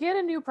know, we get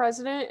a new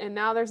president and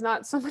now there's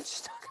not so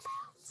much to talk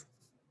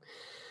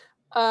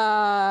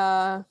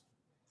about.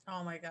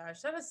 Oh my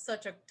gosh, that was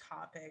such a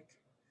topic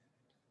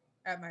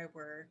at my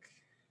work.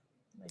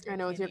 Like, I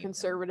know, with your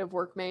conservative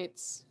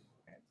workmates.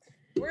 Okay.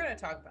 We're going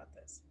to talk about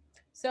this.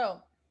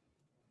 So,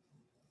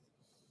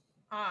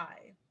 I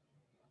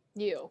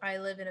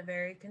live in a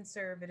very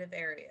conservative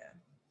area.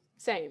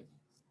 Same.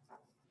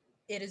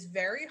 It is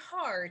very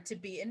hard to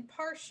be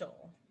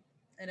impartial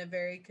in a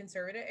very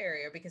conservative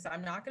area because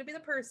I'm not going to be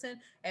the person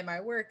at my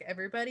work.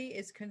 Everybody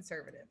is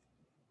conservative.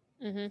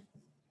 It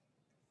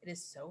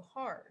is so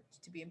hard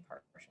to be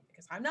impartial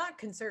because I'm not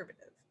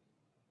conservative.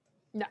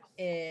 No.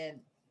 And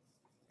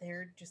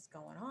they're just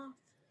going off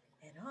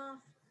and off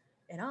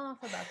and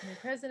off about the new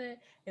president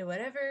and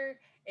whatever.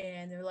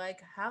 And they're like,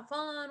 have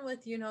fun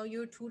with, you know,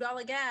 your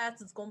 $2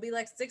 gas. It's going to be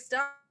like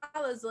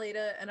 $6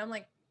 later. And I'm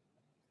like,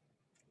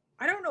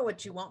 I don't know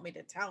what you want me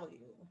to tell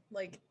you.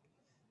 Like,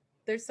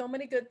 there's so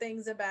many good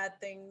things and bad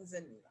things.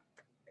 And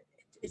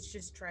it's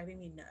just driving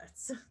me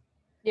nuts.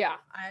 Yeah.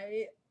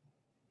 I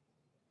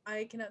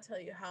cannot tell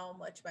you how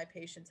much my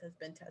patience has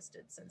been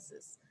tested since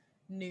this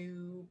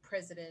new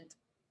president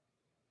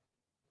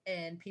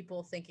and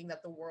people thinking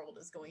that the world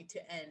is going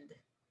to end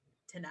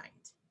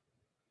tonight.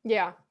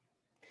 Yeah.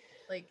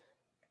 Like,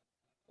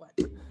 what?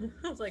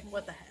 I was like,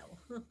 what the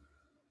hell?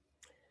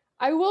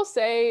 I will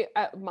say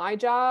at my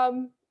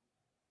job,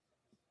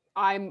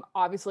 I'm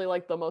obviously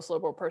like the most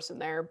liberal person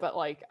there, but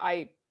like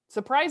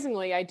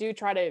surprisingly, I do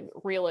try to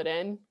reel it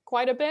in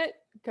quite a bit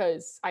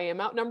because I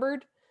am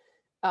outnumbered.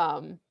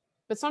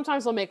 But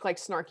sometimes I'll make like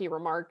snarky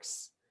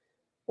remarks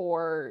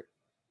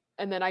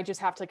and then I just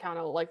have to kind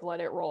of like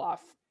let it roll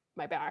off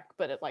my back,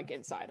 but it like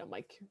inside I'm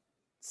like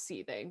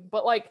seething.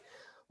 But like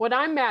what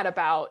I'm mad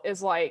about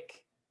is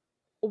like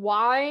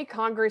why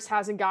Congress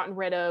hasn't gotten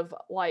rid of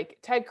like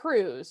Ted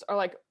Cruz or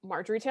like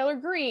Marjorie Taylor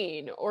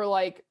Greene or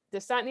like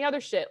this, that, and the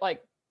other shit.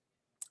 Like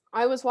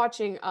I was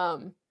watching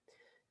DK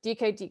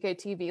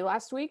TV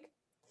last week,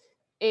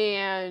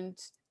 and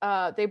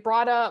they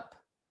brought up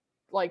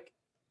like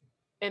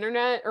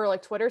internet or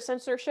like Twitter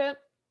censorship.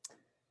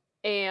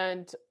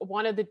 And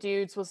one of the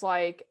dudes was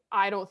like,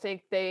 I don't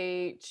think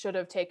they should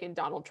have taken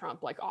Donald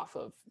Trump like off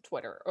of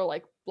Twitter or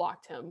like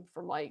blocked him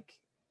from like,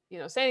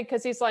 saying,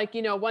 because he's like,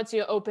 once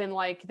you open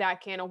like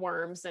that can of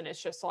worms, then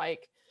it's just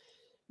like,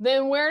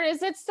 then where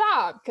does it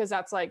stop? Because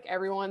that's like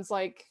everyone's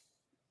like,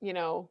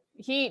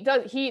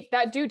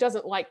 that dude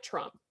doesn't like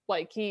Trump.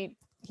 Like he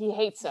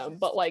hates him,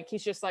 but like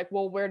he's just like,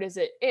 well, where does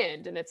it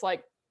end? And it's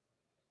like,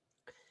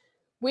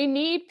 we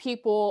need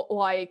people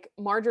like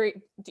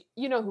Marjorie.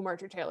 You know who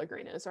Marjorie Taylor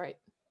Greene is, right?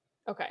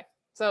 Okay.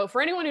 So for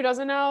anyone who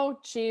doesn't know,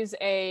 she's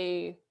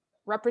a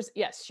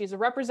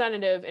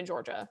representative in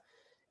Georgia.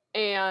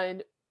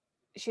 And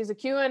she's a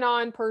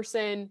QAnon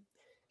person.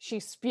 She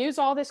spews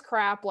all this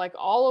crap like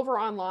all over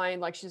online.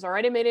 Like she's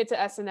already made it to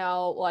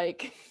SNL,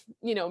 like,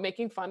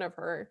 making fun of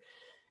her.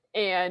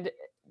 And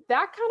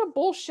that kind of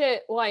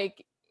bullshit,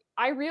 like,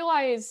 I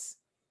realize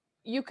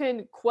you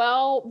can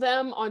quell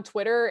them on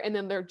Twitter and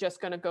then they're just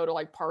going to go to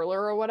like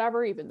Parler or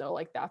whatever, even though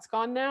like that's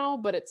gone now.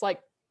 But it's like,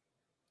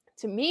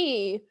 to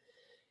me,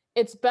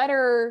 it's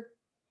better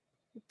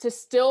to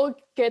still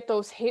get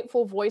those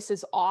hateful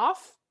voices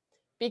off,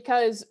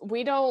 because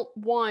we don't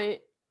want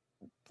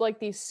like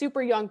these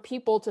super young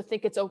people to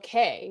think it's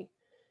okay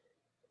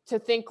to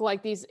think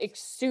like these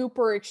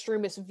super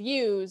extremist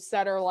views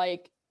that are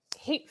like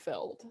hate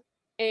filled.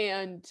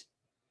 And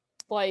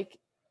like,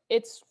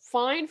 it's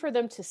fine for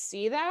them to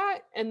see that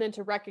and then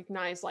to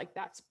recognize like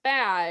that's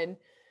bad.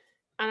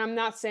 And I'm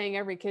not saying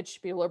every kid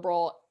should be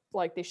liberal,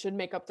 like they should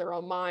make up their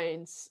own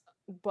minds,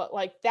 but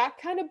like that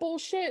kind of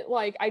bullshit,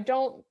 like I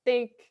don't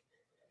think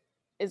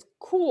is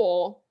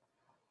cool.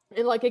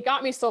 And like it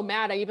got me so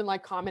mad, I even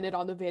like commented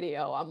on the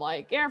video. I'm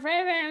like, yeah,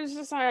 it's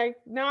just like,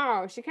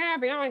 no, she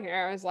can't be on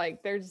here. I was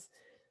like, there's,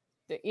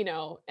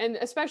 and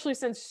especially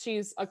since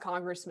she's a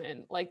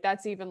congressman, like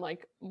that's even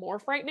like more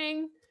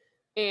frightening.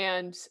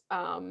 And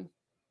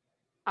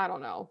I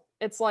don't know.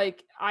 It's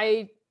like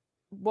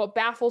what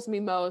baffles me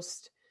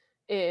most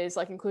is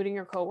like, including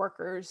your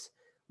coworkers,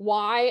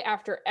 why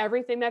after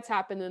everything that's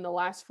happened in the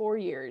last 4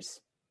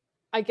 years,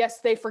 I guess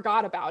they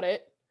forgot about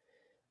it.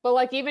 But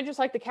like even just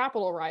like the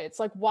Capitol riots,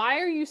 like why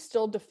are you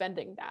still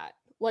defending that?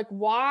 Like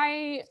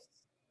why?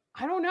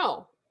 I don't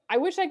know. I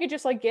wish I could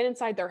just like get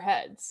inside their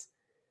heads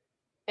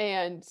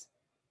and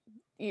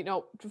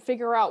to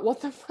figure out what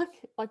the fuck,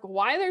 like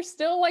why they're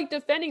still like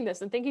defending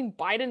this and thinking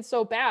Biden's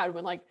so bad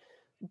when like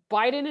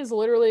Biden is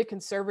literally a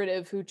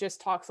conservative who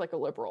just talks like a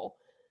liberal.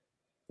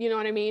 You know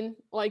what I mean?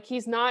 Like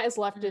he's not as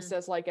leftist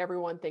as like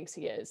everyone thinks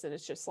he is, and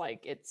it's just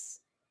like it's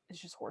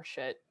just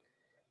horseshit.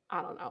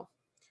 I don't know.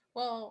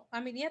 Well,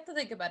 I mean, you have to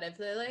think about it. If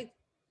they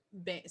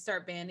like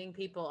start banning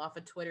people off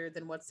of Twitter,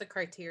 then what's the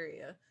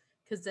criteria?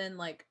 Because then,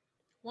 like,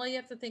 well, you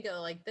have to think of it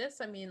like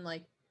this. I mean,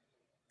 like,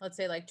 let's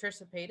say like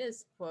Trisha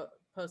Paytas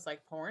posts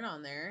like porn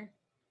on there,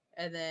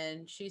 and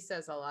then she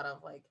says a lot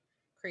of like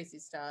crazy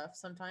stuff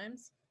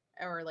sometimes,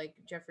 or like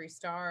Jeffree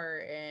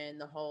Star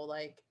and the whole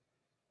like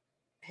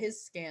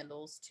his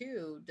scandals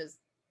too. Does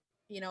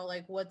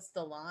like what's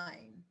the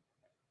line?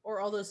 Or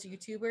all those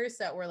YouTubers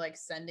that were like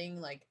sending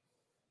like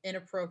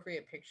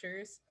inappropriate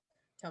pictures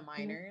to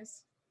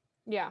minors.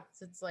 Yeah.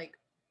 So it's like,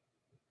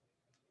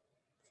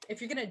 if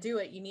you're going to do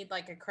it, you need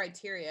like a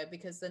criteria,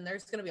 because then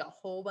there's going to be a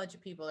whole bunch of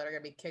people that are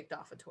going to be kicked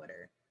off of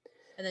Twitter.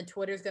 And then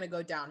Twitter's going to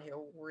go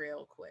downhill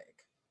real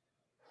quick.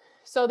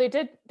 So they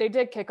did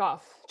kick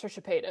off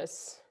Trisha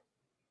Paytas.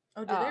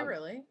 Oh, did they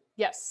really?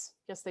 Yes,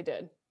 they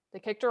did. They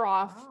kicked her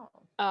off.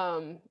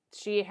 Wow.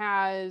 She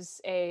has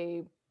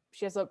a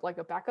like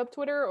a backup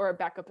Twitter or a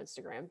backup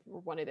Instagram,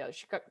 or one of the other.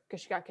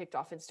 Because she got kicked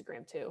off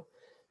Instagram too.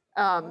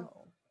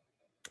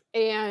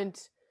 And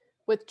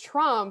with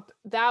Trump,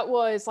 that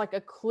was like a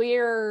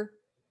clear,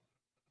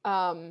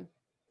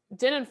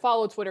 didn't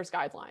follow Twitter's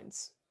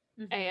guidelines.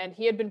 Mm-hmm. And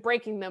he had been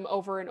breaking them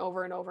over and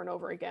over and over and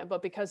over again.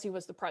 But because he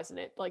was the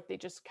president, like they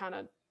just kind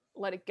of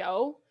let it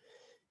go.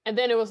 And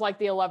then it was like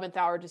the 11th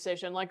hour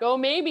decision, like, oh,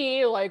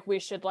 maybe like we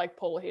should like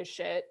pull his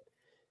shit.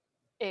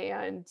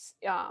 And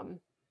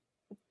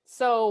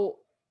so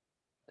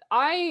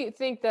I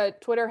think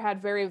that Twitter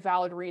had very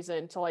valid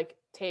reason to like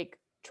take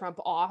Trump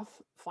off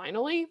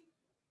finally.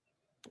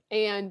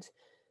 And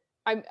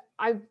I'm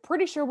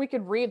pretty sure we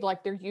could read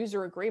like their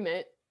user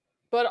agreement,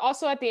 but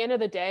also at the end of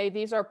the day,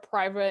 these are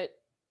private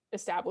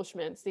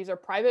establishments. These are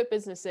private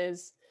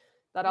businesses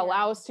that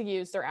allow us to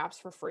use their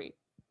apps for free.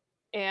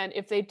 And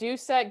if they do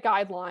set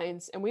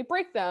guidelines and we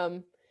break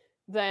them,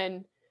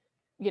 then,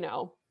 you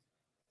know,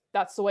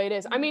 that's the way it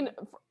is. I mean,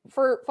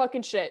 for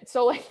fucking shit.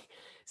 So like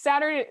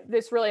Saturday,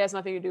 this really has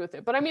nothing to do with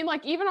it. But I mean,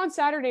 like even on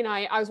Saturday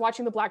night, I was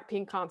watching the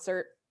Blackpink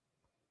concert.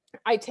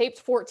 I taped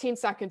 14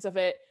 seconds of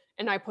it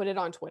and I put it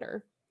on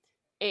Twitter.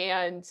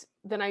 And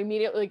then I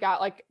immediately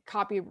got like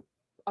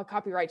a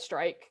copyright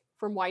strike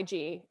from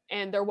YG.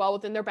 And they're well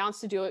within their bounds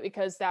to do it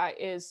because that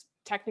is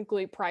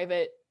technically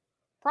private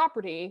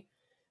property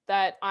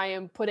that I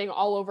am putting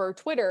all over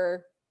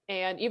Twitter.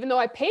 And even though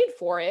I paid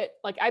for it,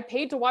 like I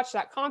paid to watch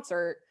that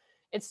concert,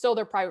 it's still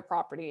their private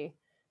property.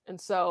 And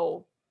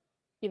so,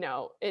 you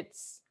know,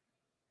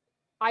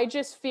 I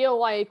just feel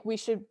like we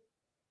should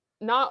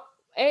not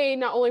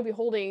only be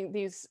holding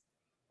these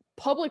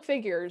public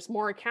figures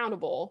more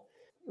accountable,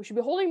 we should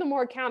be holding them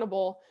more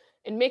accountable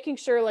and making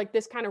sure like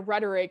this kind of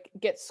rhetoric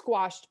gets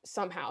squashed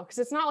somehow. Because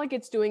it's not like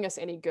it's doing us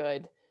any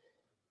good.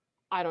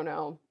 I don't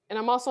know. And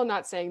I'm also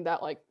not saying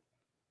that like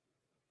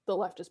the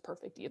left is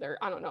perfect either.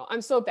 I don't know.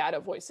 I'm so bad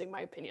at voicing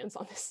my opinions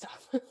on this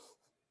stuff.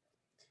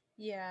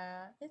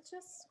 Yeah, it's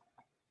just,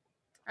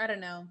 I don't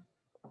know.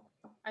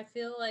 I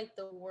feel like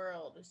the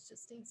world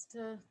needs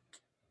to,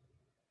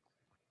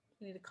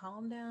 we need to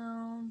calm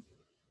down,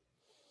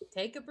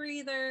 take a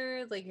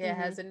breather. Like it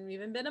hasn't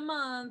even been a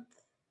month.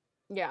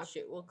 Yeah.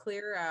 Shit will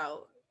clear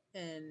out.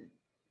 And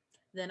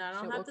then I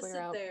don't have to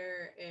sit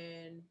there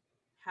and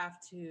have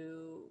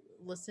to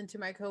listen to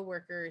my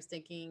coworkers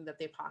thinking that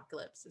the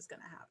apocalypse is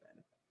going to happen.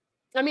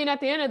 I mean, at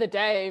the end of the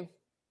day,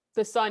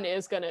 the sun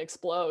is going to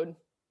explode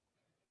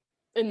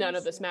and none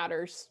of this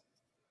matters.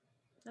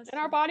 And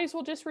our bodies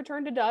will just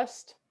return to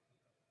dust.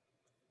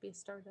 Be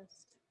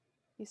stardust.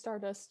 Be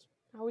stardust.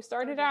 How we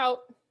started out.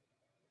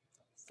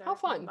 How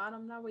fun.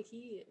 Bottom, now we're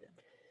here.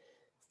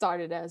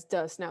 Started as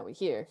dust, now we're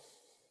here.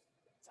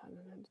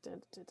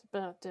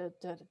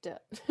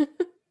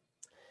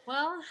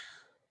 Well,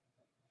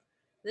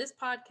 this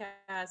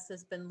podcast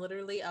has been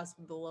literally us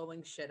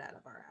blowing shit out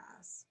of our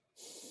ass.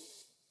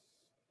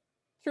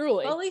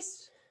 Truly. Well, at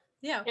least,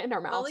 yeah. In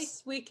our mouths. Well, at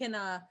least we can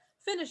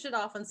finish it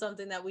off on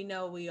something that we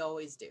know we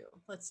always do.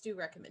 Let's do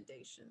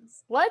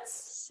recommendations.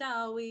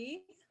 Shall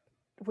we?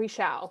 We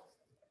shall.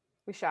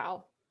 We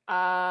shall.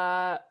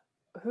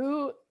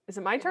 Who is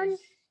it? My turn?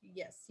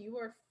 Yes, you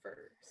are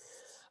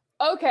first.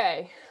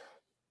 Okay.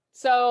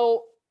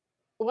 So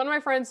one of my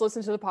friends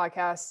listened to the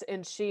podcast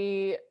and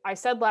I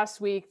said last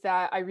week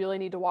that I really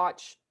need to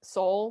watch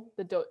Soul,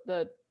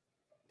 the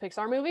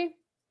Pixar movie.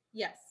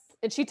 Yes.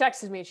 And she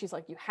texted me and she's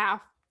like, you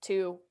have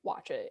to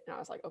watch it. And I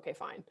was like, okay,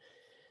 fine.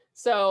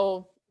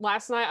 So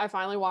last night I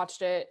finally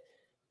watched it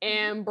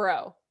and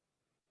bro,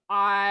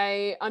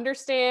 I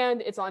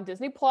understand it's on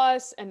Disney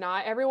Plus and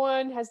not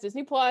everyone has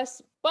Disney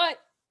Plus, but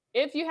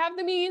if you have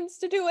the means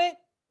to do it,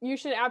 you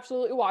should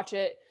absolutely watch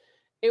it.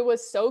 It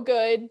was so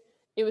good.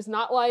 It was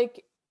not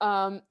like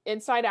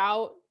Inside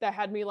Out that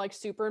had me like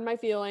super in my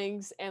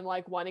feelings and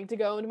like wanting to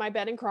go into my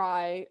bed and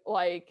cry.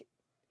 Like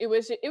it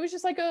was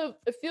just like a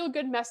feel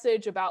good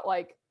message about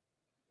like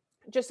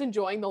just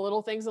enjoying the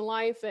little things in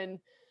life and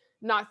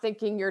not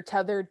thinking you're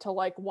tethered to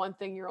like one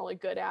thing you're only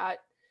good at.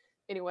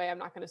 Anyway, I'm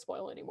not going to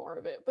spoil any more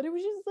of it, but it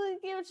was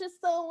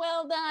just so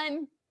well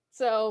done.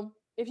 So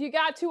if you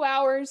got 2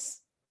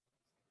 hours,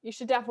 you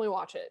should definitely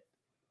watch it.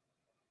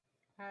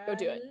 Go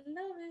do it. I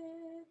love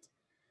it.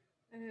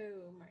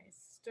 Oh, my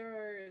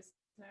stars.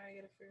 Now I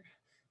gotta figure.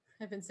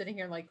 I've been sitting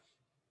here like,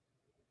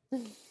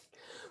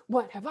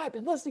 what have I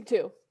been listening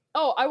to?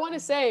 Oh, I want to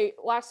say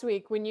last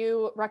week when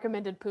you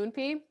recommended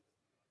Poonpie,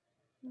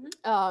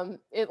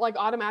 it like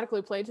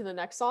automatically played to the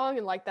next song,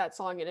 and like that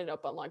song ended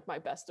up on like my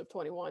best of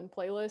 21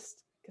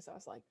 playlist because I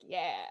was like,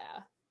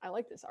 yeah, I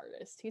like this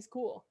artist. He's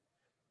cool.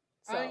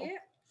 So yeah.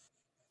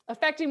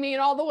 affecting me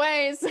in all the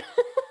ways.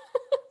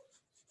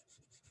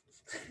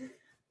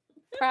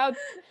 Proud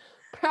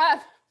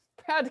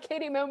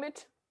Katie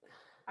moment.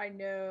 I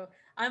know.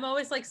 I'm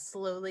always like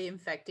slowly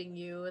infecting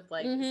you with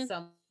like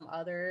some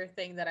other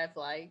thing that I've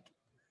liked.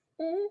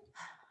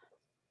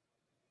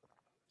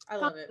 I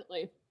love it.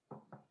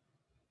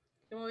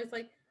 I'm always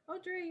like, oh,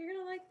 Dre, you're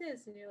gonna like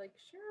this, and you're like,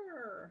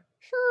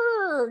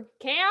 sure,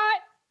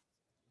 cat.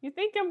 You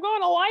think I'm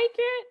gonna like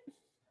it?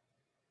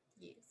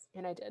 Yes,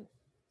 and I did.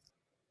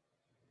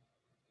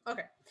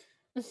 Okay,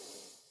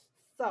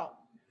 so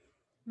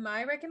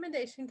my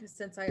recommendation, because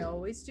since I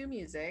always do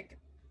music,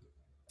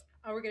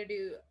 we're gonna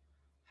do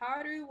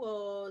Haru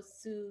wo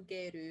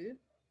Sugeru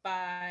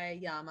by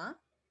Yama.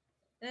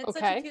 And it's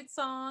such a cute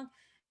song.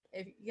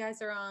 If you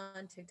guys are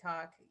on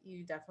TikTok,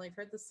 you definitely have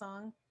heard the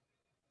song.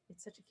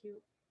 It's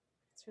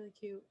really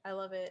cute. I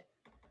love it.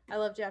 I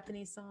love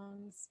Japanese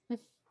songs.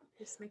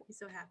 Just make me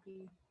so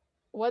happy.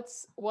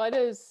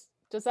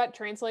 Does that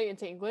translate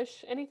into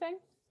English? Anything?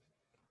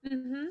 Yeah,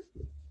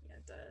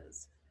 it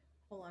does.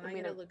 Hold on, I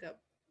have to look up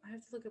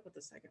what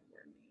the second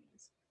word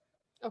means.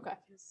 Okay.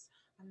 Because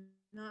I'm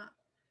not,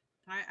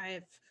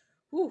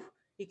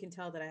 you can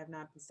tell that I have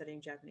not been studying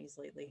Japanese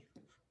lately.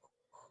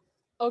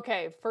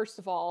 Okay, first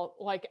of all,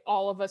 like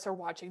all of us are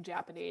watching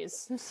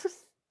Japanese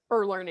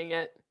or learning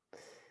it.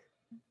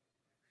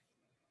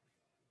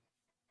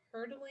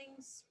 Hurtling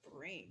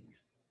Spring.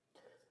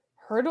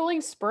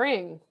 Hurtling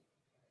Spring.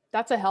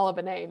 That's a hell of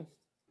a name.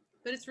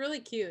 But it's really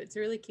cute. It's a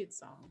really cute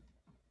song.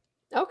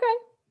 Okay.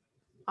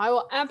 I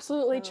will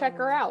absolutely check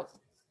her out.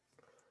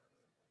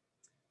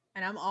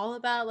 And I'm all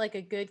about like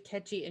a good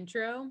catchy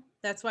intro.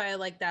 That's why I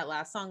like that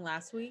last song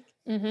last week.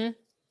 Mm-hmm.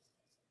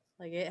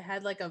 Like it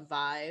had like a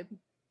vibe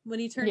when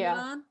he turned it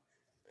on.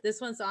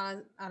 This one's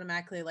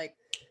automatically like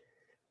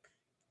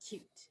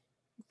cute.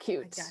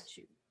 Cute. I got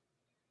you.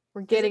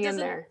 We're getting in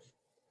there.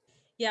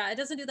 Yeah, it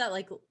doesn't do that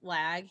like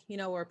lag,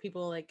 where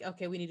people like,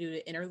 okay, we need to do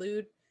an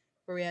interlude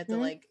where we have to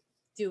like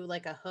do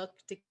like a hook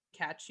to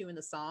catch you in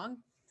the song.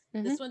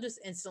 This one just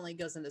instantly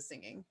goes into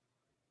singing.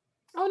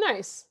 Oh,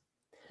 nice.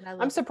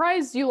 I'm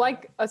surprised you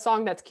like a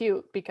song that's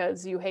cute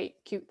because you hate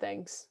cute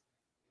things.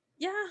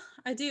 Yeah,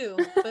 I do.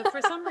 But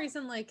for some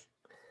reason, like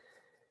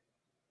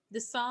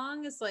the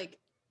song is like,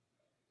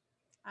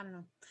 I don't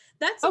know.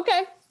 That's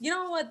okay. You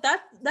know what?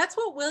 That's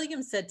what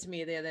William said to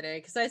me the other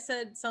day. Cause I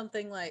said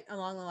something like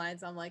along the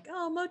lines, I'm like,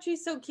 oh,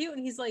 Mochi's so cute.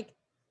 And he's like,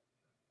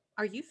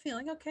 are you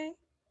feeling okay?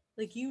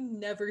 Like you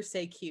never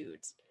say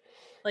cute.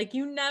 Like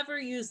you never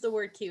use the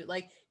word cute.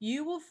 Like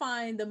you will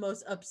find the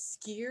most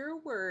obscure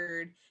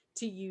word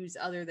to use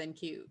other than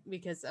cute,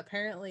 because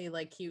apparently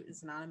like cute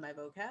is not in my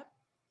vocab.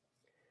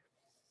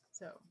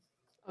 So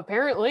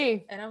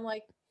apparently. And I'm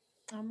like,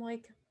 I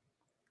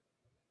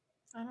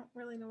don't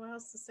really know what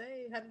else to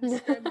say. How to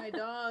describe my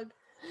dog.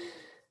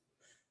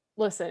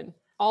 Listen,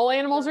 all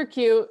animals are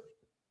cute.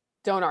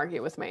 Don't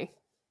argue with me.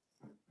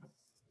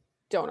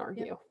 Don't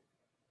argue. Yep.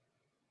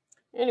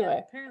 Anyway. Yeah,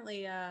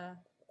 apparently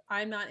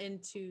I'm not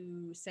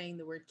into saying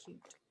the word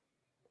cute.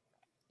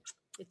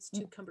 It's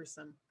too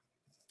cumbersome.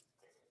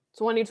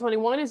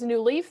 2021 is a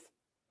new leaf.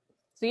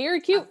 So you're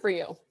cute for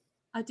you.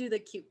 I'll do the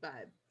cute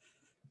vibe.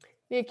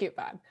 Be a cute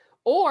vibe.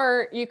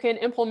 Or you can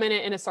implement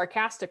it in a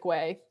sarcastic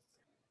way.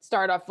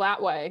 Start off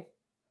that way.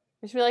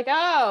 Just be like,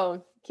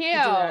 oh, cute. You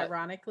do that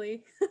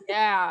ironically.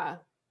 Yeah.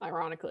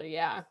 Ironically,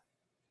 yeah.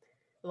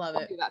 Love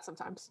I'll it. do that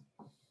sometimes.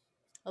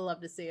 I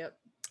love to see it.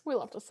 We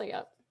love to see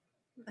it.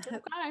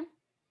 Okay.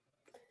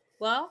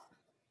 Well,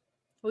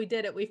 we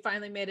did it. We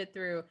finally made it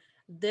through.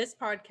 This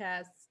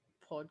podcast.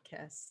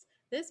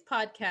 This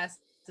podcast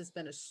has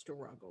been a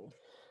struggle.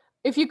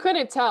 If you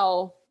couldn't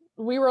tell,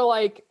 we were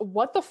like,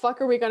 what the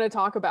fuck are we going to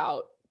talk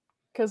about?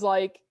 Because,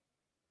 like,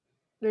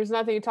 there's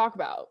nothing to talk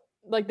about.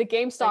 Like, the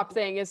GameStop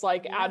thing is,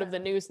 like, out of the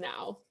news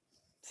now.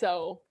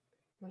 So,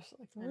 we're just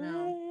like, I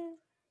know.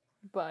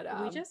 But,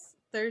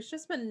 there's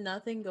just been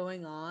nothing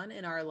going on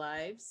in our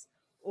lives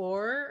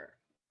or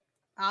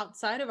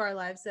outside of our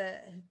lives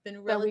that have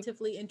been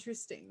relatively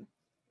interesting.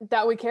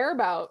 That we care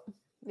about.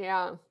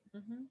 Yeah.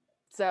 Mm-hmm.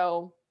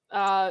 So,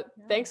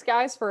 thanks,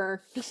 guys,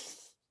 for,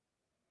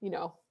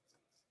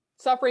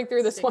 suffering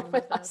through this one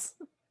with us.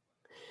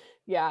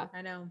 Yeah.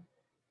 I know.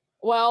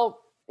 Well,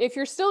 if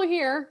you're still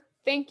here,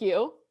 thank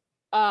you.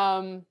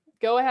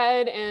 Go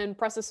ahead and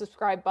press the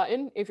subscribe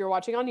button if you're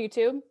watching on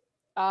YouTube.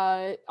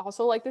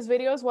 Also like this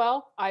video as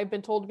well. I've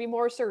been told to be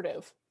more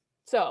assertive.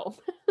 So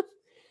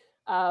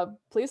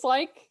please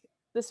like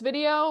this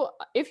video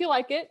if you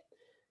like it.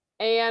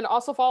 And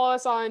also follow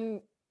us on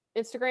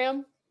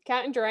Instagram,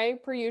 Kat and Dre,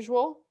 per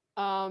usual.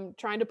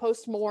 Trying to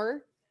post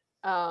more.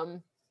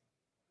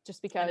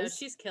 Just because. I know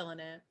she's killing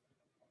it.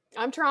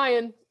 I'm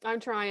trying.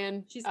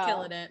 She's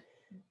killing it.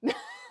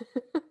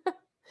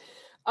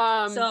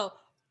 So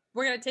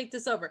we're going to take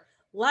this over.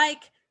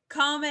 Like,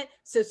 comment,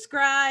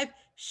 subscribe,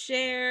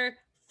 share,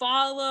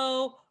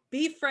 follow,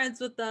 be friends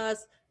with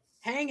us,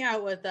 hang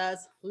out with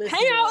us.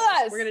 Hang out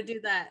with us. We're going to do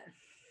that.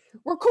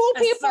 We're cool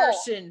people.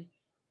 Assertion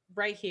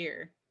right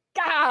here.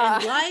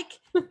 God.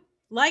 And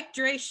like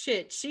Dre's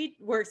shit. She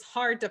works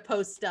hard to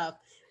post stuff.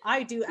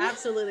 I do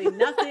absolutely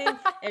nothing,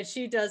 and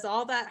she does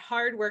all that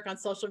hard work on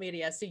social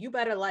media. So you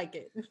better like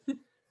it.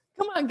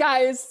 Come on,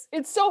 guys.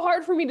 It's so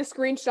hard for me to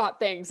screenshot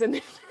things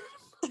and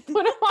put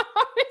them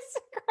on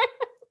Instagram.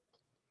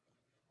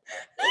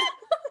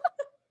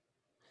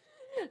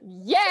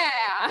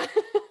 Yeah.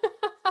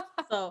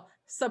 So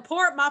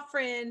support my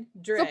friend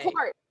Dre.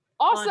 Support.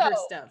 Also, on her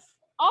stuff.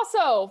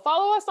 Also,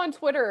 follow us on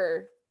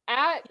Twitter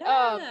at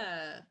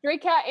Dre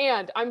Cat,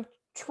 and I'm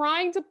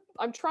trying to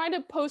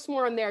post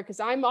more on there because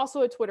I'm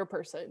also a Twitter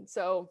person.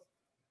 So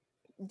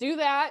do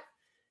that.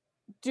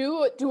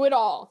 Do it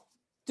all.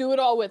 Do it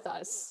all with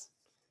us.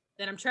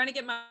 Then I'm trying to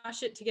get my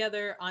shit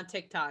together on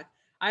TikTok.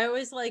 I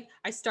always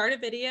I start a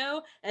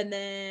video and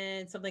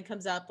then something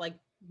comes up like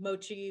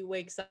Mochi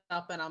wakes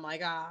up and I'm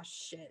like, ah,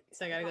 shit.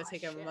 So I gotta go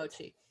take care of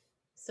Mochi.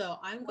 So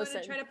I'm going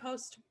to try to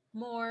post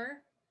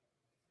more.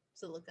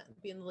 So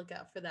be on the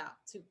lookout for that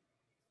too.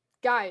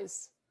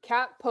 Guys,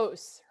 Kat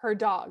posts her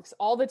dogs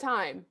all the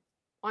time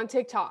on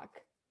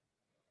TikTok.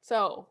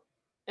 So,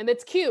 and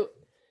it's cute.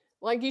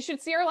 Like, you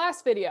should see our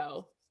last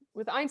video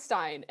with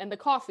Einstein and the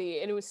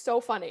coffee, and it was so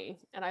funny,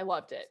 and I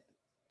loved it.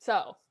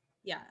 So,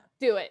 yeah,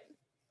 do it.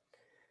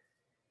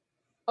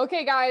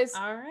 Okay, guys.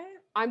 All right.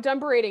 I'm done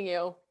berating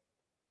you.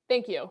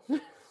 Thank you.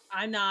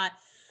 I'm not.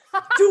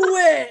 Do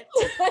it.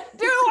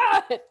 Do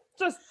it.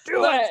 Just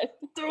do it.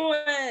 Do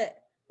it.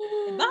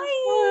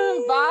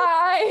 Bye.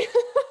 Bye.